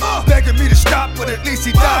wide open. Begging me to stop, but at least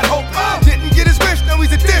he died hoping. Didn't get his wish, now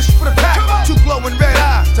he's a dish for the pack. 2 glowing red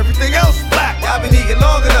eyes, everything else is black. I've been eating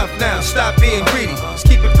long enough now, stop being greedy. Let's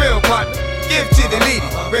keep it real, partner. Give to the needy,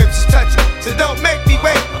 ribs is touching, so don't make me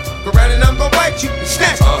wait. Go around and I'm gon' bite you and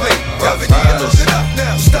snatch the plate. I've been eating long enough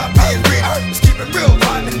now, stop being greedy. Let's keep it real,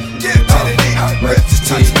 partner. Give to the needy, ribs is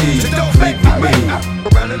touching, so don't make me wait.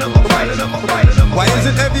 Go around and I'm gon' bite, Why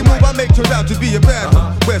isn't every move I make turns out to be a bad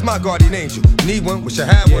one? Where's my guardian angel? Need one? Wish I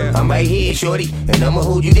had one. I'm right here, shorty, and I'ma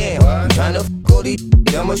hold you down. I'm tryna all these,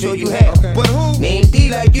 I'ma show you how. But who? Name D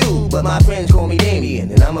like you, but my friends call me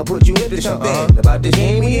Damien. And I'ma put you into something about this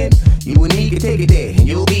game we in. You and me can take it there, and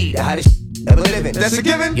you'll be the hottest ever living. That's a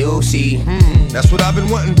given? You'll see. That's what I've been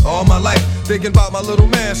wanting all my life. Thinking about my little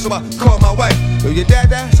man, so I called my wife. Yo, your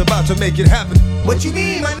dad-dad's about to make it happen. What you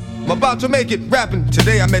mean, man? I'm about to make it rapping.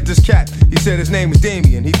 Today I met this cat. He said his name is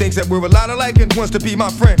Damien. He thinks that we're a lot alike and wants to be my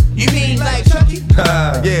friend. You mean like Chucky?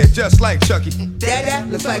 Yeah, just like Chucky. Dad,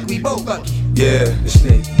 looks like we both lucky. Yeah, the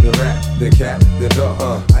snake, the rat, the cat, the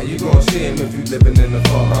dog. How you gonna see him if you living in the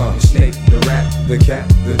fog? The snake, the rat, the cat,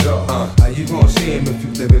 the dog. How you gonna see him if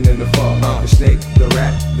you living in the fog? The snake, the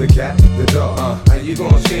rat, the cat, the dog. How you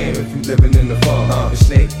gonna see him if you living in the fog? The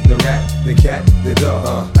snake, the rat, the cat, the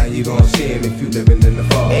dog. How you gonna see him if you living in the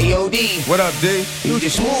fog? Hey, yo, D. What up, D? You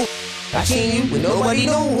just smooth. I seen you when nobody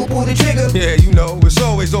knew who pulled the trigger. Yeah, you know, it's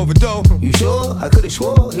always over dough. You sure? I could've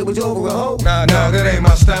swore it was over a hoe. Nah, that ain't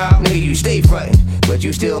my style. Nigga, you stay frontin', but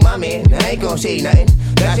you still my man. I ain't gon' say nothing.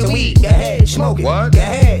 Got some weed, go ahead, smoke it. What? Go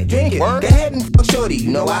ahead, drink it. Word? Go ahead and fuck shorty.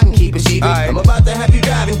 You know I can keep a secret. Aight. I'm about to have you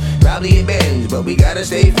driving, probably a Benz, but we gotta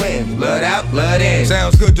stay friends. Blood out, blood in.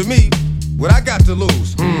 Sounds good to me. What I got to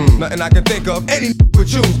lose? Nothing I can think of. Any could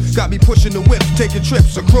choose. Got me pushing the whip, taking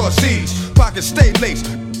trips across seas. Pockets stay laced.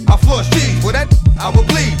 I flush G's. With that, I will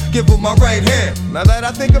bleed. Give him my right hand. Now that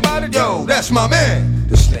I think about it, yo, that's my man.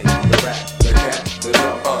 The snake, the rat, the cat, the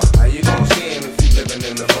dog. How you gonna see him if you living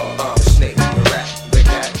in the fog? The snake, the rat, the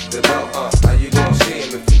cat, the dog. How you gonna see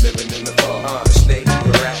him if you living in the fog? The snake,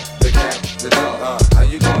 the rat, the cat, the dog. How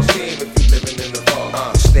you gonna see him if you living in the fog?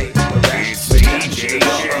 The snake, the rat, the cat, the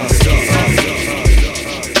dog.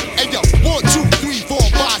 Hey yo, 1, 2, 3, 4,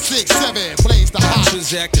 5, 6, 7. Plays the hot.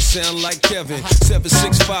 Transact to sound like Kevin.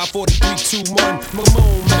 765-4321.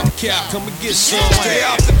 Mamone, Metcalf, come and get some. Stay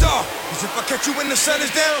out the dark. Cause if I catch you when the sun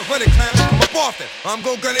is down, run it, clown. I'm up off it. I'm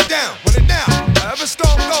gon' gun it down. Run it down. However it's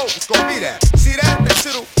gon' go, it's gon' be that. See that? That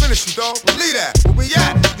shit'll finish you, dog. Believe that. Where we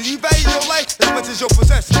at? Do you value your life as much as your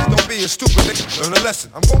possessions? Don't be a stupid nigga. Learn a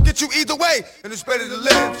lesson. I'm gon' get you either way, and it's better to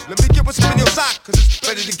live. Let me get what's up in your sock, cause it's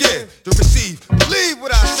better to give, to receive. Believe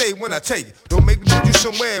what I say when I tell you. Don't make me put you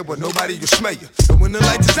somewhere where nobody will smell you. And when the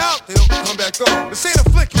lights is out, they don't come back on. This ain't a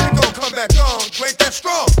flick, you ain't gon' come back on. You ain't that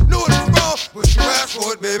strong. Knew it was wrong, but you asked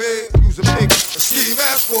for it, baby. Use a big, scheme,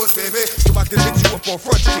 ask for it, baby. So I can hit you up on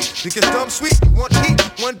front street. You get dumb sweet, you want heat,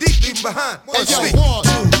 one deep, leave him behind. One Hey yo, sweet. 1,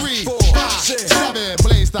 2, 3, 4, 5, 6, 7.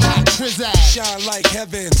 Blaze the hot. Trizak. Shine like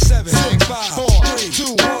heaven. 7, 6, 5, 4, 3, 2,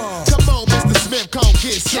 1. 1. Come on, Mr. Smith, come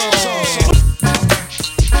get some.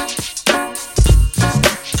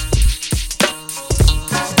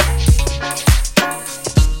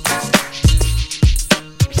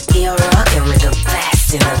 You're rocking with the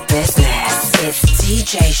best in the business. It's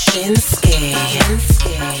DJ Shinski.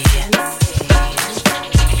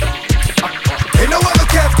 Ain't no other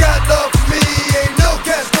cats got love for me. Ain't no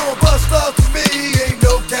cats gon' bust love for me. Ain't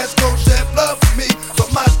no cats gon' shed blood for me.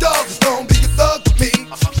 But my dog is gon' be a thug for me.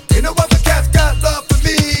 Ain't no other cats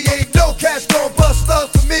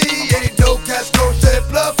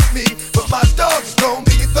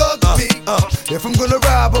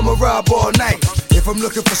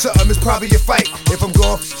looking for something, it's probably a fight. If I'm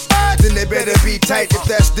going then they better be tight. If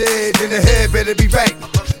that's dead, then the head better be right.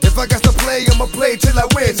 If I got to play, I'ma play till I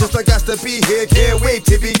win. Since I got to be here, can't wait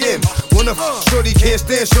to begin. Wanna shorty, can't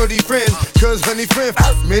stand shorty friend. Cause honey friend,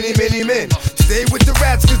 many, many men. Stay with the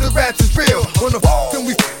rats, cause the rats is real. Wanna then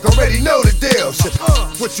we already know the deal. Shit,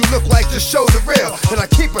 what you look like, just show the real. And I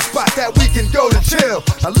keep a spot that we can go to chill.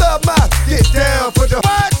 I love my get down for the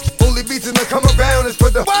what? Only reason I come around is for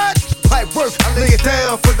the what? Pipe work, I lay it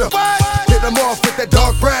down for the what? Hit them off with that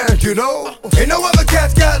dark brown, you know? Ain't no other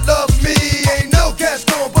cats got love for me. Ain't no cats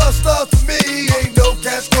gon' bust love for me. Ain't no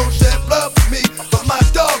cats gon' shed blood for me. But my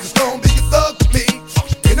dog is gon' be a thug for me.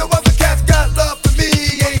 Ain't no other cats got love for me.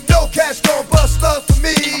 Ain't no cats gon' bust love for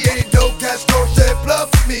me. Ain't no cats gon' shed blood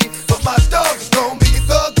for me. But my dog is gon' be a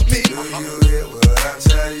thug for me. Do you hear what I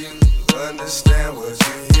tell you? Understand what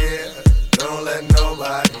you hear. Don't let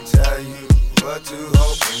nobody tell you what to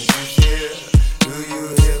hope and you hear. Do you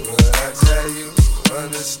hear what I tell you?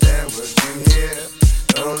 Understand what you hear.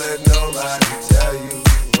 Don't let nobody tell you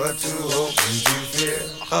what to hope and you fear.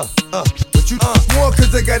 But you more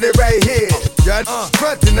cause I got it right here. Got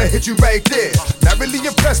front and I hit you right there. Not really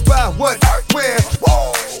impressed by what, where,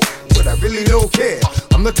 whoa. But I really don't care.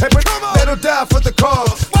 I'm the type of that'll die for the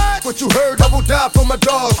cause. What you heard, I will die for my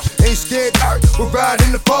dogs. Ain't scared, we'll ride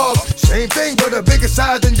in the fog. Same thing, but a bigger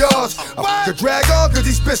size than yours. I could drag on cause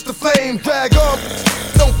he spits the flame. Drag on,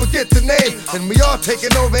 don't forget the name. And we all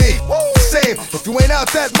taking over, ain't the same. If you ain't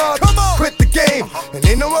out that mob, quit the game. And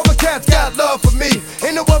ain't no other cats got love for me.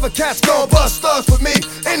 Ain't no other cats gon' bust thugs for me.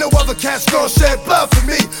 Ain't no other cats gon' shed blood for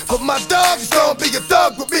me. But my dog is gon' be a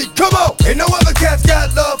thug with me. Come on! Ain't no other cats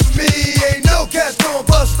got love for me. Ain't no cats gon'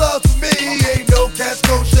 bust thugs for me. Ain't no cats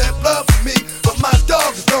gon' shed blood for me. But my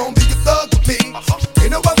dog is gon' be a thug with me.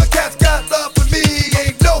 Ain't no other cats got love for me.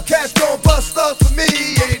 Ain't no cats gon' bust thugs for me.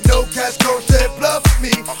 Ain't no cats gon' shed blood for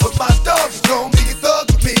me. But my dog is gon' be a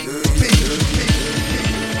thug with me.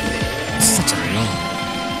 Such a long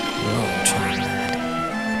train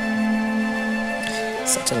ride.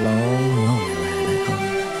 Such a long ride back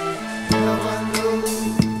home. Now I know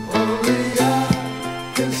only I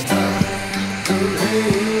can stop the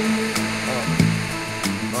rain.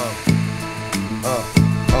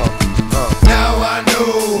 Now I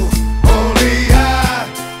know only I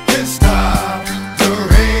can stop the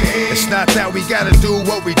rain. It's not that we gotta do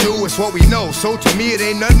what we do, it's what we know. So to me it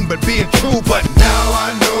ain't nothing but being true. But now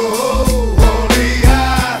I know only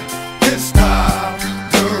I can stop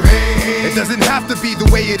the rain. it doesn't have to be the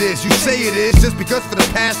way it is. You say it is just because for the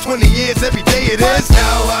past 20 years every day it is.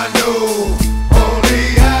 Now I know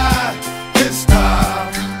only I can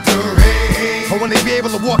stop the rain. I wanna be able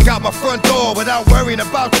to walk out my front door without worrying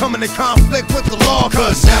about coming in conflict with the law.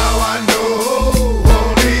 Cause now I know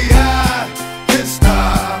only I can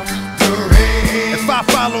stop the rain. if I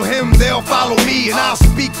follow him, they'll follow me. And I'll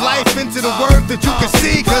speak life into the word that you can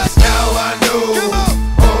see. Cause now I know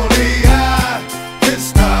only I can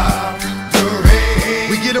stop the rain.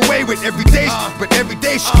 we get away with every day, but every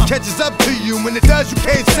day shit catches up to you. When it does, you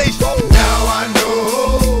can't say so. Now I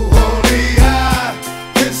know only I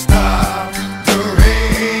can stop the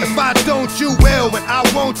rain. If I don't, you will, and I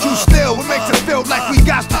won't, you still. What makes it feel like we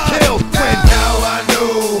got to kill? When now I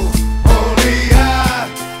know only I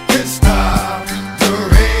can stop the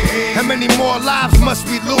rain. how many more lives must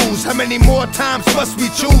we lose? How many more times must we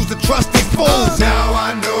choose to trust these fools? Now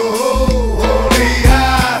I know only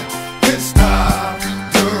I can stop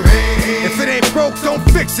the rain. If it ain't broke, don't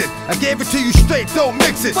fix it. I gave it to you straight, don't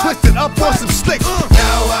mix it. Twist it up on some slicks.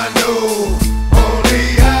 Now I know only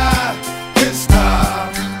I can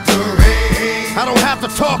stop the rain. I don't have to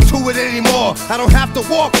talk to it anymore. I don't have to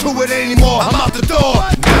walk to it anymore. I'm out the door.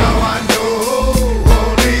 Now I know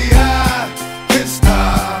only I can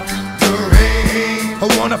stop the rain. I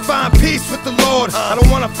wanna find peace with the Lord. I don't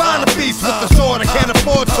wanna find a peace with the sword. I can't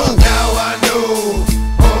afford to. Now I know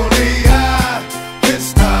only I can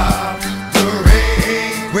stop the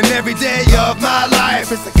rain. When every day of my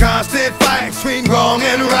life is a constant fight between wrong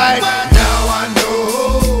and right. Now I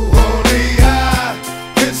know only I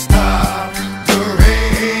can stop the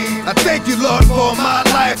rain. I thank you, Lord, for my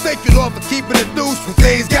life. Thank you, Lord, for keeping it loose when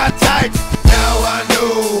things got tight. Now I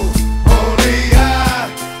know only I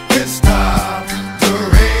can stop the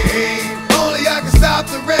rain. Only I can stop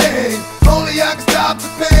the rain. Only I can stop the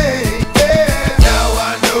pain. Yeah. Now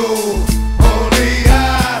I know only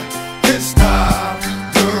I can stop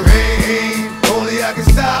the rain. Only I can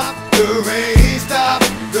stop the rain. Stop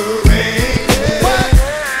the rain. Yeah.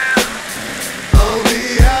 Only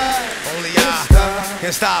I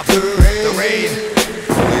Can stop the rain.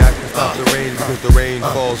 only I can stop the rain because the rain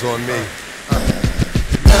falls on me.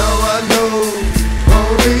 Now I know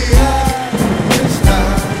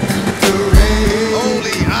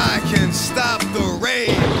Only I can stop the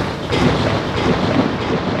rain.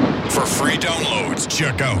 For free downloads,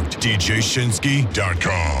 check out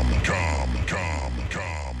DJShinsky.com.